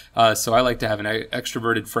it. So I like to have an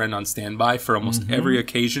extroverted friend on standby for almost every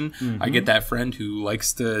occasion. I get that friend who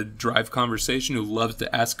likes to drive conversation, who loves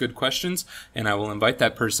to ask good questions, and I will invite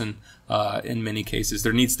that person. In many cases,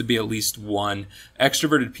 there needs to be at least one.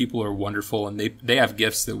 Extroverted people are wonderful, and they have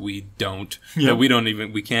gifts that we don't, that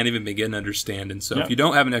we can't even begin to understand. And so if you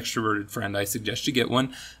don't have an extroverted friend, I suggest you get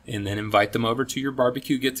one, and then invite them over to your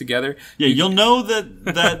barbecue get together. Yeah, you'll know that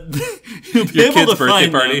you'll be your able kid's to birthday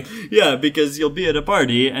find party. them. Yeah, because you'll be at a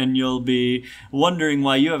party and you'll be wondering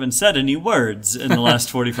why you haven't said any words in the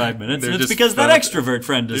last 45 minutes. And it's because that extrovert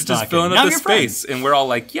friend is talking. They're just filling up the space, and we're all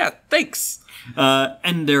like, yeah, thanks.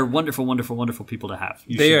 And they're wonderful, wonderful, wonderful people to have.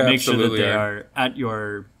 You should make sure that they are at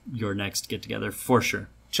your next get together for sure.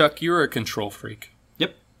 Chuck, you're a control freak.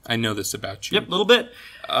 Yep, I know this about you. Yep, a little bit.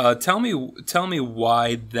 Tell me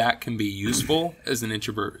why that can be useful as an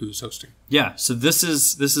introvert who's hosting. Yeah, so this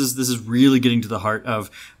is really getting to the heart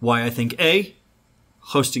of why I think A,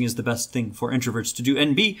 hosting is the best thing for introverts to do,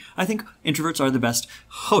 and B, I think introverts are the best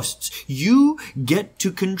hosts. You get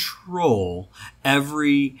to control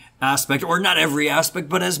every aspect, or not every aspect,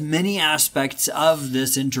 but as many aspects of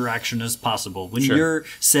this interaction as possible. When you're,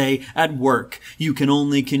 say, at work, you can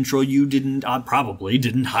only control, you probably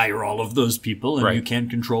didn't hire all of those people, and you can't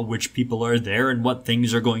control which people are there and what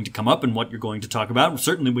things are going to come up and what you're going to talk about.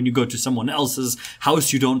 Certainly when you go to someone else's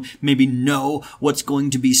house, you don't maybe know what's going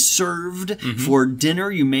to be served for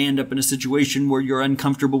dinner. You may end up in a situation where you're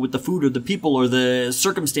uncomfortable with the food or the people or the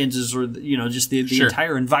circumstances or, just the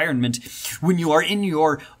entire environment. When you are in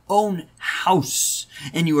your own house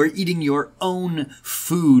and you are eating your own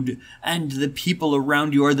food and the people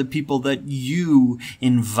around you are the people that you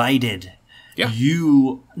invited,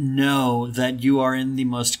 you know that you are in the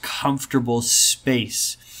most comfortable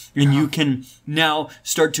space. And you can now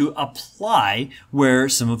start to apply where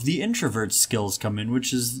some of the introvert skills come in,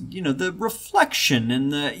 which is, the reflection,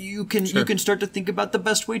 and you can start to think about the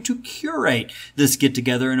best way to curate this get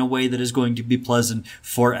together in a way that is going to be pleasant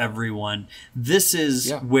for everyone. This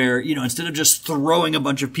is where, instead of just throwing a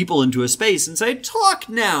bunch of people into a space and say, talk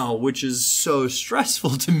now, which is so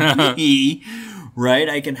stressful to me, right?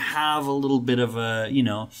 I can have a little bit of a,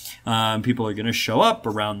 people are going to show up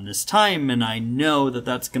around this time, and I know that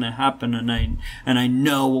that's going to happen, and I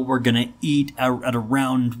know what we're going to eat at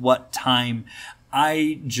around what time.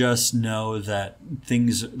 I just know that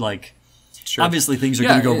things obviously things are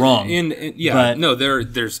going to go wrong.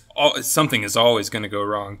 There's something is always going to go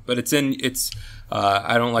wrong, but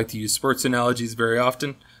I don't like to use sports analogies very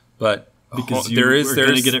often, but because you're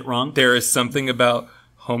going to get it wrong. There is something about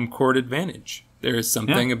home court advantage. There is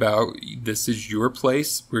something about this is your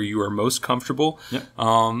place where you are most comfortable. Yep.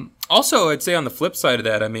 Also, I'd say on the flip side of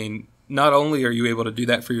that, I mean, not only are you able to do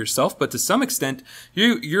that for yourself, but to some extent,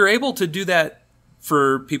 you're able to do that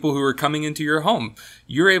for people who are coming into your home.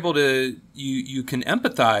 You're able to, you can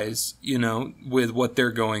empathize, with what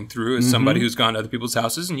they're going through as somebody who's gone to other people's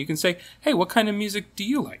houses, and you can say, hey, what kind of music do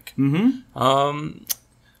you like?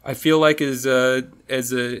 I feel like as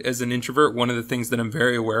an introvert, one of the things that I'm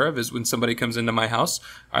very aware of is when somebody comes into my house,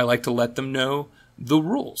 I like to let them know the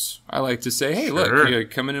rules. I like to say, hey, look, you're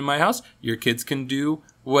coming in my house, your kids can do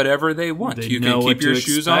whatever they want. You can keep your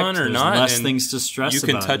shoes on or not. Less things to stress about.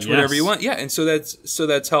 You can touch whatever you want. Yeah, and so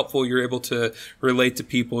that's helpful. You're able to relate to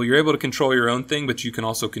people. You're able to control your own thing, but you can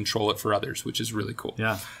also control it for others, which is really cool.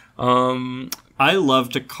 Yeah. I love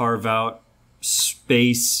to carve out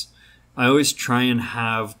space. I always try and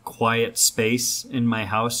have quiet space in my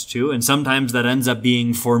house too, and sometimes that ends up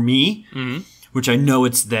being for me, which I know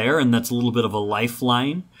it's there, and that's a little bit of a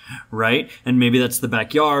lifeline, right? And maybe that's the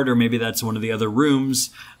backyard, or maybe that's one of the other rooms.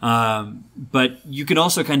 But you can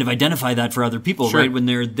also kind of identify that for other people, right? When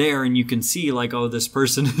they're there and you can see like, oh, this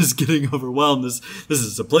person is getting overwhelmed. This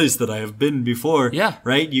is a place that I have been before,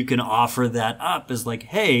 right? You can offer that up as like,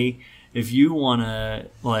 hey, if you want to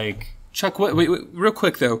like Chuck, wait, real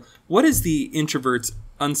quick though, what is the introvert's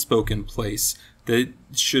unspoken place that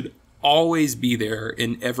should always be there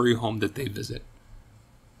in every home that they visit?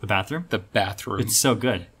 The bathroom? The bathroom. It's so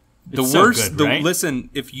good. The It's worst. so good, right? Listen,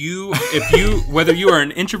 if you, whether you are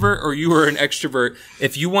an introvert or you are an extrovert,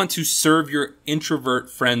 if you want to serve your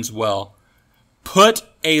introvert friends well, put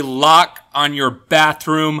a lock on your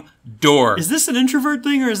bathroom door. Is this an introvert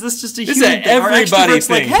thing, or is this just a This human is thing? Are everybody extroverts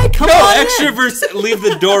thing. like, hey, come no, on in? extroverts leave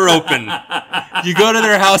the door open. You go to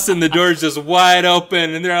their house and the door's just wide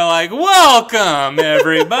open, and they're like, "Welcome,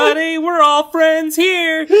 everybody. We're all friends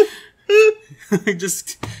here."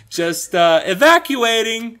 just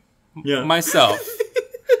evacuating myself.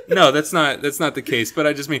 No, that's not the case. But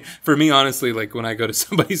I just mean, for me, honestly, like when I go to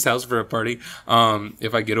somebody's house for a party,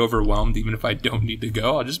 if I get overwhelmed, even if I don't need to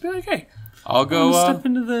go, I'll just be like, "Hey, I'll go step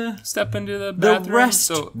into the bathroom,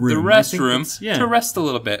 room. the restroom to rest a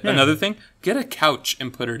little bit." Yeah. Another thing, get a couch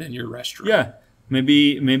and put it in your restroom. Yeah.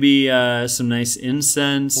 Maybe some nice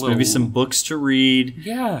incense, maybe some books to read.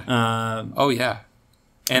 Yeah. Oh yeah.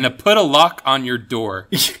 And put a lock on your door.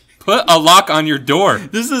 Put a lock on your door.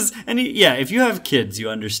 If you have kids, you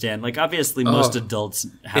understand. Like, obviously, most adults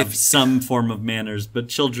have some form of manners, but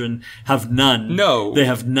children have none. No. They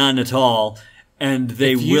have none at all. And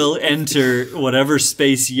they will enter whatever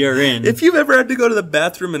space you're in. If you've ever had to go to the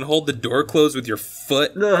bathroom and hold the door closed with your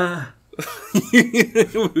foot,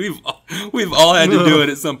 we've all had to do it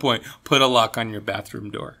at some point. Put a lock on your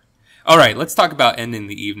bathroom door. All right, let's talk about ending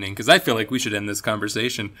the evening, because I feel like we should end this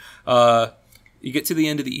conversation. You get to the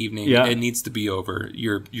end of the evening. Yeah. It needs to be over.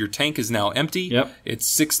 Your tank is now empty. Yep. It's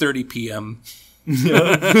 6:30 p.m.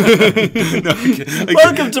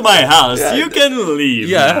 Welcome to my house. Yeah. You can leave.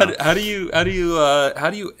 Yeah. How do you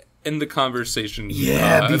end the conversation?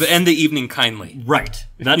 End the evening kindly. Right.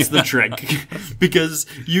 That's the trick. Because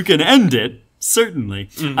you can end it. Certainly.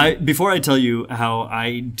 Mm-hmm. Before I tell you how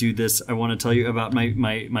I do this, I want to tell you about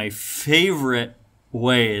my favorite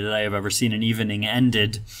way that I have ever seen an evening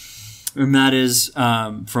ended. And that is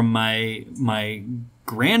from my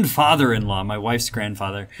grandfather-in-law, my wife's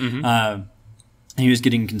grandfather. Mm-hmm. He was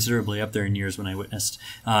getting considerably up there in years when I witnessed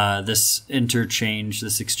this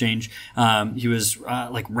exchange. He was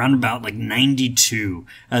round about 92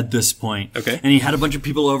 at this point. Okay. And he had a bunch of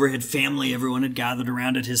people over, had family, everyone had gathered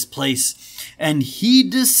around at his place. And he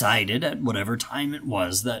decided at whatever time it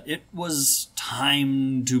was that it was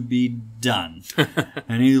time to be done.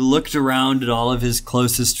 And he looked around at all of his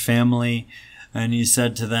closest family and he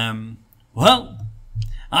said to them, "Well,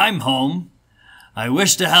 I'm home. I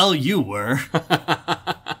wish to hell you were."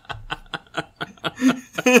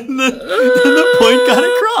 and the point got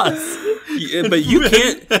across. Yeah, but you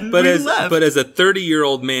can't. But as a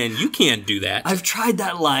 30-year-old man, you can't do that. I've tried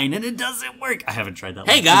that line and it doesn't work. I haven't tried that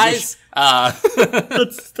line. Hey guys,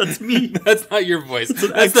 that's me. That's not your voice.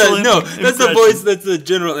 That's the voice. That's the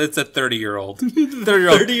general. It's a 30-year-old.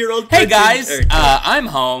 30-year-old. Hey guys, I'm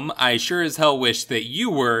home. I sure as hell wish that you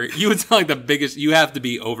were. You would sound like the biggest. You have to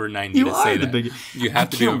be over 90 to say that. You have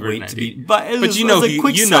to be over 90. But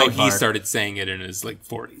he started saying it in his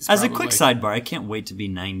 40s. As a quick sidebar, I can't wait to be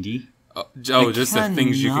 90. Just the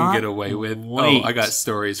things you can get away with. Wait. Oh, I got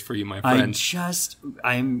stories for you, my friend.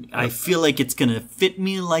 I feel like it's gonna fit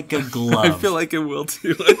me like a glove. I feel like it will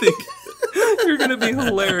too. I think you're gonna be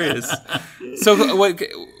hilarious. So,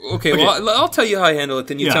 okay. Well, I'll tell you how I handle it.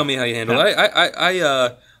 Then you tell me how you handle it.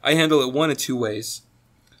 I handle it one of two ways.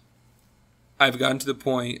 I've gotten to the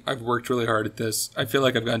point. I've worked really hard at this. I feel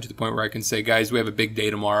like I've gotten to the point where I can say, "Guys, we have a big day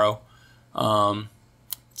tomorrow.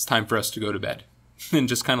 It's time for us to go to bed." And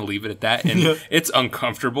just kind of leave it at that. And it's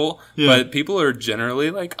uncomfortable, but people are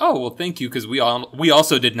generally like, "Oh, well, thank you," because we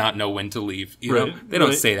also did not know when to leave. You know, they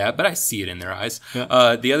don't say that, but I see it in their eyes.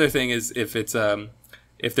 Yeah. The other thing is if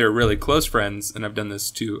they're really close friends, and I've done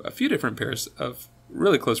this to a few different pairs of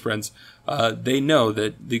really close friends, they know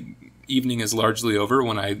that the evening is largely over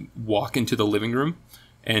when I walk into the living room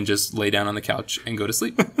and just lay down on the couch and go to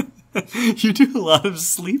sleep. You do a lot of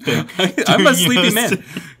sleeping. I'm a sleepy man.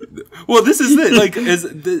 Well, this is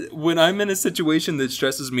it. When I'm in a situation that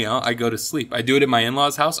stresses me out, I go to sleep. I do it at my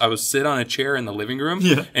in-laws' house. I would sit on a chair in the living room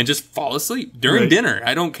and just fall asleep during dinner.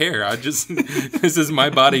 I don't care. This is my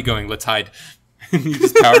body going, "Let's hide." You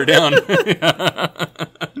just power down.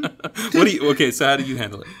 So how do you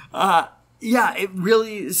handle it? Yeah, it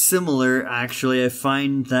really is similar, actually. I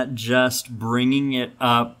find that just bringing it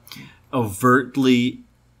up overtly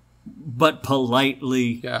but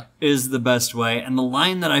politely is the best way. And the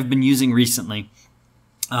line that I've been using recently,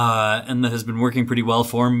 and that has been working pretty well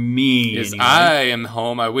for me, is anyway. I am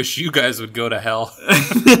home. I wish you guys would go to hell.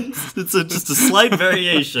 It's just a slight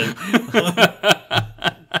variation.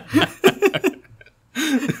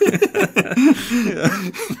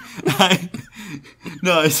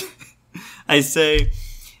 No, I say,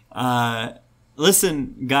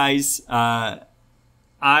 listen, guys, I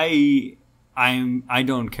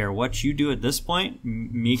don't care what you do at this point.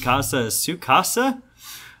 Mi casa is su casa.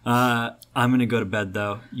 I'm gonna go to bed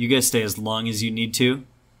though. You guys stay as long as you need to.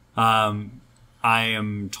 I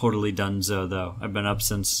am totally donezo though. I've been up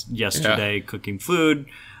since yesterday cooking food.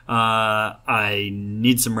 I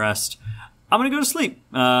need some rest. I'm going to go to sleep.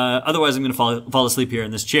 Otherwise, I'm going to fall asleep here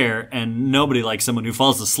in this chair, and nobody likes someone who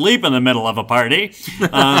falls asleep in the middle of a party.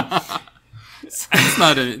 That's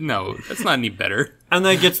not any better. And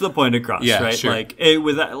that gets the point across, right? Sure.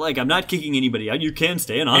 I'm not kicking anybody out. You can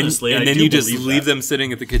stay, and honestly, and then you just leave them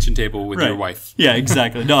sitting at the kitchen table with your wife. Yeah,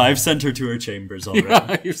 exactly. No, I've sent her to her chambers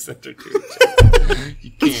already. You've sent her to her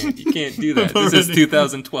chambers. You can't do that. This is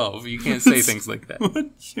 2012. You can't say things like that.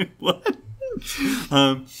 What?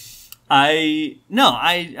 I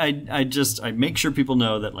make sure people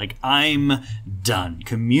know that like I'm done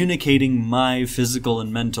communicating my physical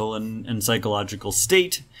and mental and psychological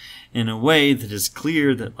state in a way that is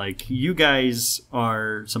clear that like you guys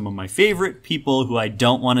are some of my favorite people who I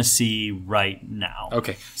don't want to see right now.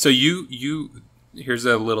 Okay, so you here's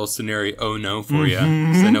a little scenario. Oh no, for you,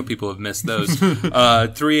 because I know people have missed those. 3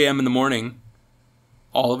 a.m. in the morning,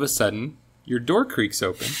 all of a sudden your door creaks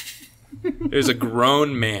open. There's a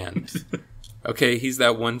grown man. Okay, he's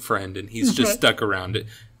that one friend, and he's just stuck around it.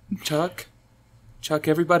 Chuck,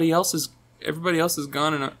 everybody else is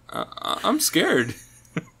gone, and I'm scared.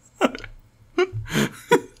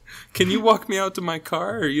 Can you walk me out to my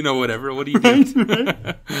car, or whatever? What do you do?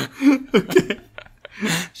 Okay.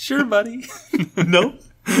 Sure, buddy. No.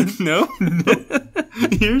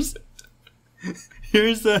 Here's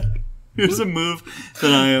a move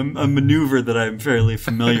that a maneuver that I'm fairly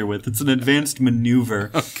familiar with. It's an advanced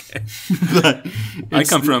maneuver. Okay. But I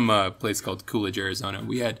come from a place called Coolidge, Arizona.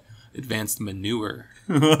 We had advanced maneuver.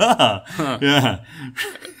 Yeah.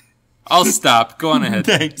 I'll stop. Go on ahead.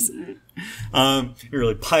 Thanks. You're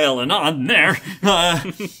really piling on there.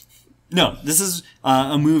 No, this is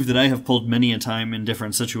a move that I have pulled many a time in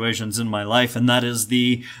different situations in my life, and that is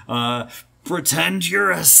the pretend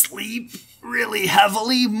you're asleep really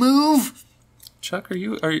heavily move. Chuck, are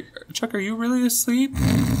you really asleep?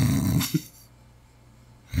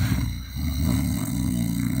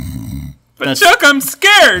 But Chuck, I'm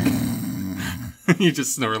scared. You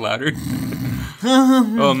just snore louder.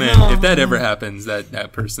 Oh man, if that ever happens,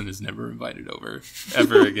 that person is never invited over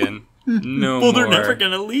ever again. No more. Well, they're never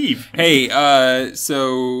gonna leave. Hey,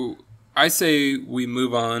 so I say we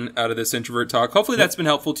move on out of this introvert talk. Hopefully that's been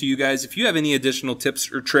helpful to you guys. If you have any additional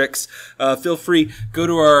tips or tricks, feel free, go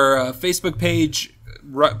to our Facebook page,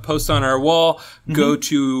 post on our wall, go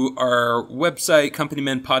to our website,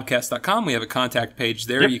 companymenpodcast.com. We have a contact page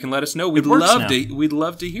there. You can let us know. We'd love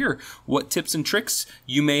to hear what tips and tricks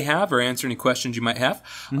you may have or answer any questions you might have.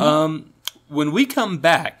 When we come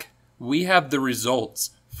back, we have the results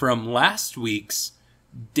from last week's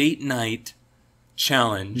date night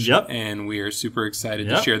challenge. And we are super excited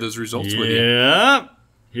to share those results with you.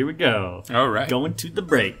 Here we go. All right. Going to the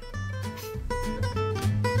break.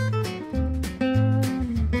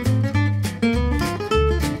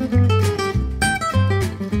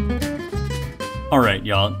 All right,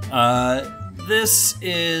 y'all. This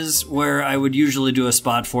is where I would usually do a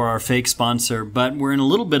spot for our fake sponsor, but we're in a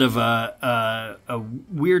little bit of a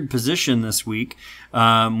weird position this week. We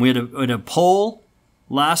had a poll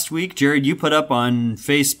last week. Jared, you put up on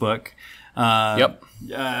Facebook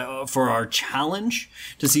for our challenge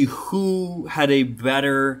to see who had a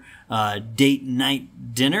better date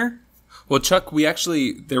night dinner. Well, Chuck,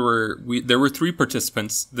 there were 3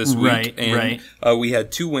 participants this week, and we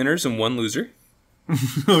had 2 winners and 1 loser.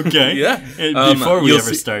 Okay. Yeah. Before we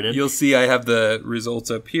ever started. You'll see I have the results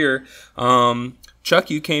up here. Chuck,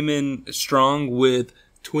 you came in strong with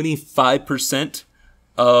 25%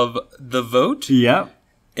 of the vote. Yeah.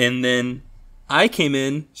 And then I came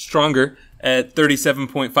in stronger at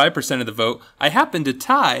 37.5% of the vote. I happened to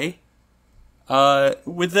tie there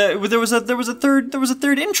was a third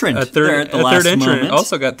entrant. A third entrant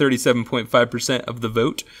also got 37.5% of the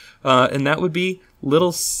vote. And that would be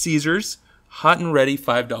Little Caesars hot and ready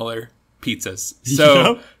 $5 pizzas.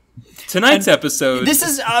 So tonight's episode. This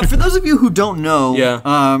is for those of you who don't know.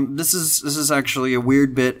 This is actually a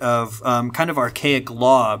weird bit of kind of archaic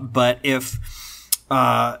law. But if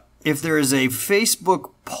there is a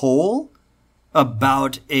Facebook poll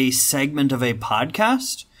about a segment of a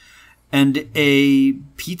podcast, and a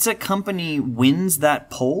pizza company wins that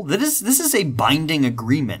poll, this is a binding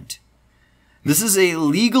agreement. This is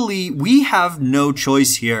we have no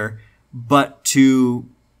choice here but to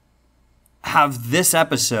have this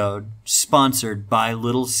episode sponsored by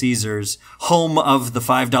Little Caesars, home of the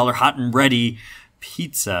 $5 hot and ready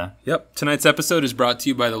pizza. Yep. Tonight's episode is brought to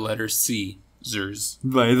you by the letter C. Zers.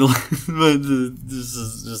 By this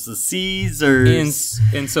is just the Caesars.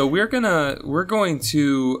 And so we're going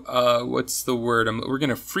to what's the word? We're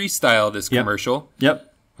gonna freestyle this commercial.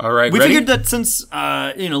 Yep. All right. We ready? figured that since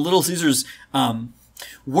Little Caesars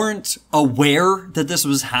weren't aware that this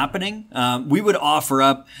was happening, we would offer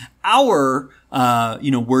up our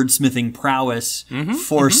wordsmithing prowess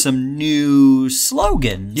for some new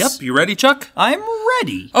slogans. Yep. You ready, Chuck? I'm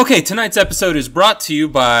ready. Okay, tonight's episode is brought to you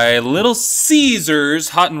by Little Caesars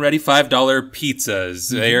hot and ready $5 pizzas.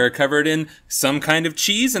 They are covered in some kind of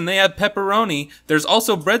cheese and they have pepperoni. There's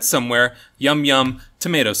also bread somewhere. Yum, yum,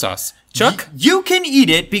 tomato sauce. Chuck? You can eat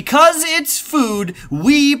it because it's food.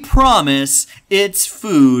 We promise it's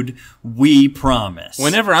food. We promise.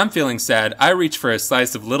 Whenever I'm feeling sad, I reach for a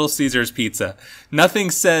slice of Little Caesars pizza.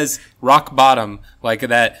 Nothing says rock bottom like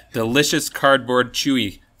that delicious cardboard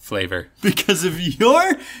chewy flavor. Because if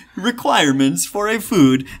your requirements for a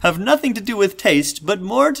food have nothing to do with taste, but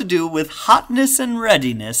more to do with hotness and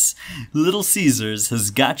readiness, Little Caesars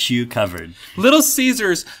has got you covered. Little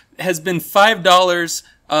Caesars has been $5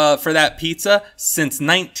 for that pizza since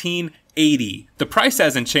 1980. The price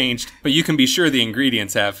hasn't changed, but you can be sure the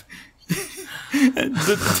ingredients have.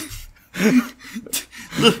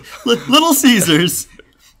 Little Caesars,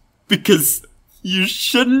 because you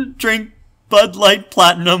shouldn't drink Bud Light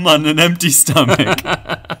Platinum on an empty stomach.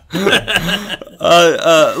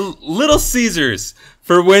 Little Caesars,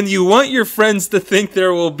 for when you want your friends to think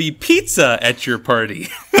there will be pizza at your party.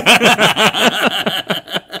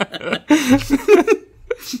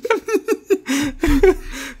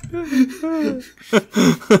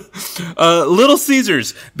 Little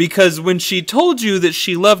Caesars, because when she told you that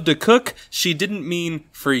she loved to cook, she didn't mean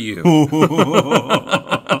for you.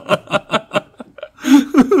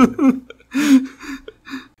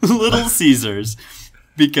 Little Caesars,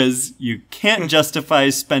 because you can't justify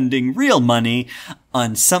spending real money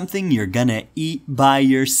on something you're gonna eat by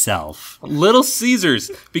yourself. Little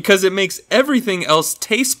Caesars, because it makes everything else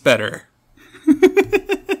taste better.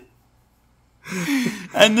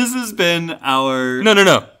 And this has been our... No.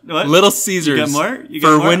 What? Little Caesars. You got more?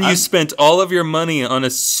 For when you spent all of your money on a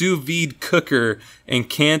sous vide cooker and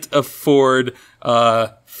can't afford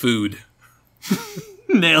food.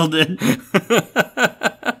 Nailed it.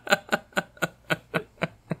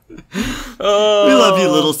 We love you,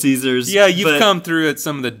 Little Caesars. Yeah, you've come through at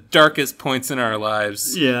some of the darkest points in our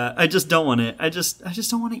lives. Yeah, I just don't want to. I just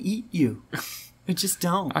don't want to eat you. I just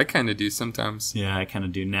don't. I kind of do sometimes. Yeah, I kind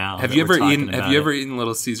of do now. Have you ever eaten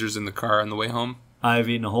Little Caesars in the car on the way home? I've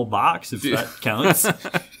eaten a whole box, if that counts.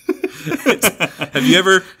 Have you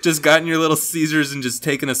ever just gotten your Little Caesars and just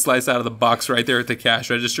taken a slice out of the box right there at the cash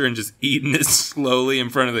register and just eaten it slowly in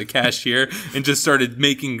front of the cashier and just started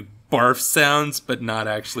making barf sounds but not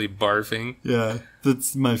actually barfing? Yeah,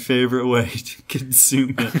 that's my favorite way to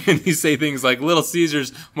consume it. And you say things like Little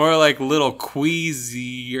Caesars, more like Little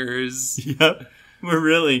Queasiers. Yep, we're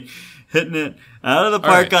really hitting it out of the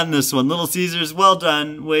park on this one. Little Caesars, well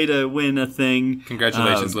done. Way to win a thing.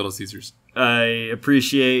 Congratulations, Little Caesars. I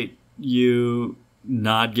appreciate you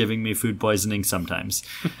not giving me food poisoning sometimes.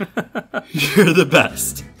 You're the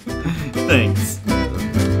best. Thanks.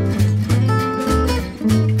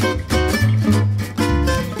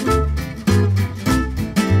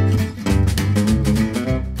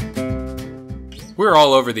 We're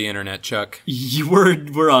all over the internet, Chuck.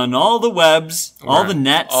 We're on all the webs, all the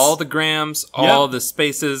nets, all the grams, all the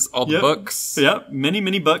spaces, all the books. Yep,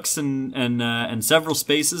 many books and several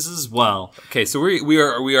spaces as well. Okay, so we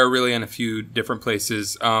are really in a few different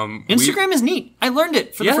places. Instagram is neat. I learned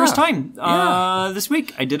it for the first time this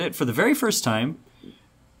week. I did it for the very first time.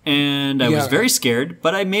 And I was very scared,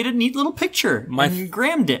 but I made a neat little picture and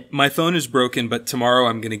grammed it. My phone is broken, but tomorrow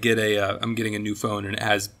I'm going to get I'm getting a new phone, and it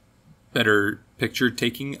has better picture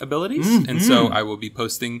taking abilities, and so I will be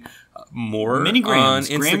posting more mini grams,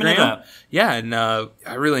 on Instagram. Yeah, and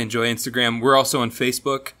I really enjoy Instagram. We're also on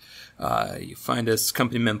Facebook. You find us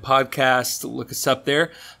Company Men Podcast. Look us up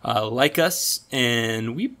there. Like us,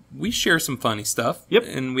 and we share some funny stuff. Yep,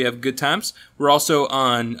 and we have good times. We're also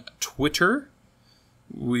on Twitter.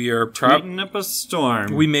 We are tweeting up a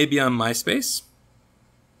storm. We may be on MySpace.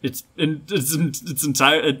 It's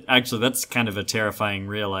entire. Actually, that's kind of a terrifying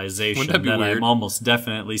realization that weird? I'm almost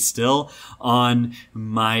definitely still on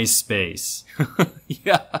MySpace.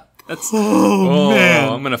 Yeah, that's. Man,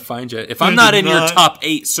 I'm gonna find you. If I'm not in your top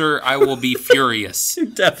 8, sir, I will be furious. You're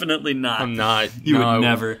definitely not. I'm not. You would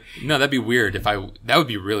never. No, that'd be weird. That would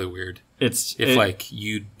be really weird. like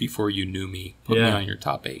you before you knew me, put me on your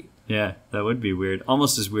top 8. Yeah, that would be weird.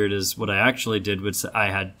 Almost as weird as what I actually did was I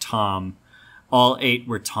had Tom. All 8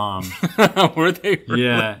 were Tom. Were they? Really?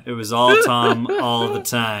 Yeah, it was all Tom all the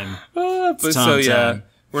time. But Tom so time.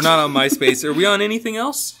 we're not on MySpace. Are we on anything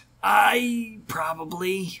else? I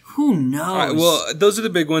probably. Who knows? All right, well, those are the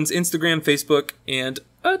big ones: Instagram, Facebook, and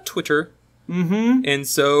Twitter. Mm-hmm. And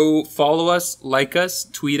so follow us, like us,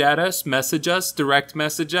 tweet at us, message us, direct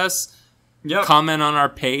message us, comment on our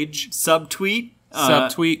page, subtweet,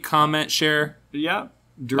 comment, share. Yeah,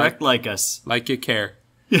 direct like us, like you care.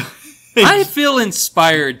 Yeah. I feel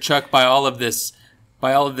inspired, Chuck, by all of this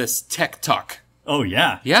tech talk. Oh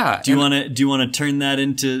yeah, yeah. Do you want to turn that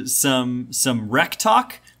into some rec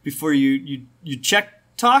talk before you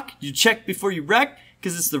check talk? You check before you wreck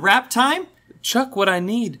because it's the rap time. Chuck, what I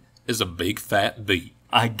need is a big fat beat.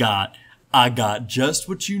 I got just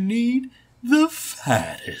what you need. The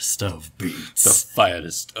fattest of beats. The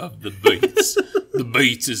fattest of the beats. The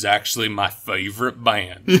Beats is actually my favorite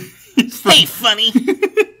band. Hey, funny.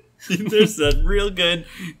 There's a real good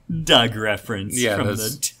Doug reference from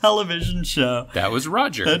the television show. That was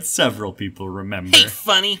Roger. That several people remember. Hey,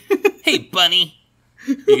 funny. Hey, bunny.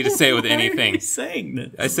 You get to say it with anything. Why are you saying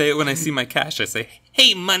this? I say it when I see my cash. I say,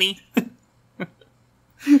 hey, money.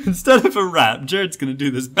 Instead of a rap, Jared's going to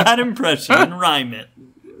do this bad impression and rhyme it.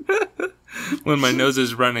 When my nose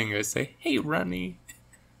is running, I say, hey, Runny.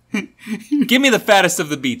 Give me the fattest of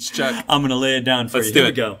the beats, Chuck. I'm going to lay it down for you. Let's do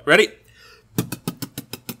it. Here we go. Ready?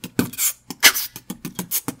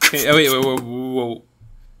 Okay, whoa.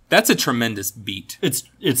 That's a tremendous beat. It's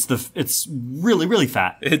really, really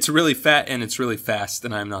fat. It's really fat and it's really fast,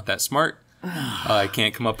 and I'm not that smart. I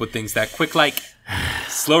can't come up with things that quick. Like,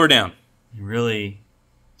 slow her down. You really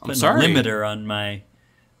I'm sorry. A limiter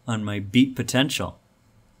on my beat potential.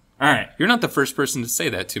 All right. You're not the first person to say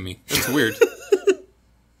that to me. That's weird.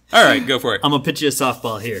 All right, go for it. I'm going to pitch you a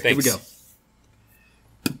softball here. Thanks. Here we go.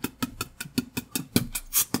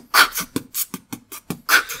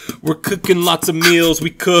 We're cooking lots of meals.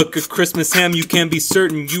 We cook a Christmas ham. You can be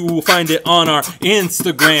certain you will find it on our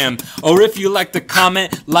Instagram. Or if you like to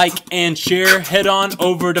comment, like, and share, head on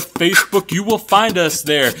over to Facebook. You will find us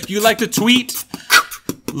there. You like to tweet?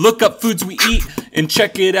 Look up foods we eat and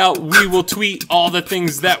check it out. We will tweet all the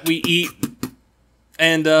things that we eat.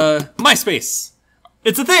 And MySpace.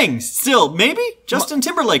 It's a thing. Still, maybe? Justin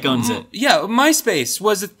Timberlake owns it. Yeah, MySpace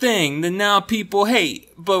was a thing that now people hate.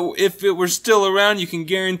 But if it were still around, you can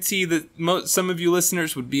guarantee that some of you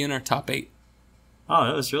listeners would be in our top 8. Oh,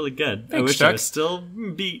 that was really good. Thanks, I wish Chuck. I was still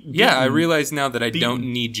beaten. Yeah, I realize now that I don't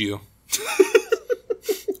need you.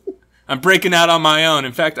 I'm breaking out on my own.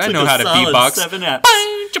 In fact, I know how to beatbox. 7 Fs.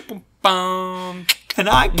 And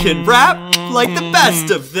I can rap like the best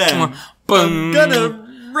of them. I'm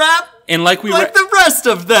gonna rap like the rest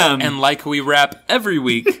of them. And like we rap every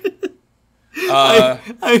week.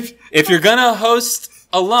 If you're gonna host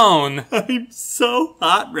alone, I'm so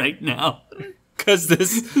hot right now. Because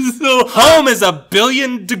this home is 1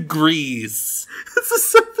 billion degrees. It's the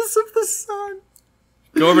surface of the sun.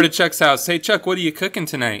 Go over to Chuck's house. Hey, Chuck, what are you cooking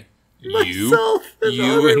tonight? Myself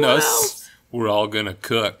you and us. Else. We're all gonna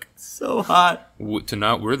cook. So hot.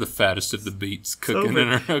 Tonight we're the fattest of the beats cooking.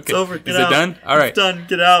 Okay. It's over. Get Is it done? All right. It's done.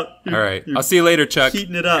 Get out. All right. I'll see you later, Chuck.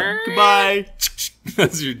 Heating it up. Goodbye.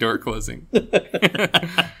 That's your door closing.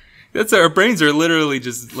 That's our brains are literally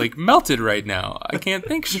just like melted right now. I can't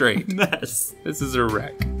think straight. Mess. This is a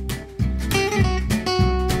wreck.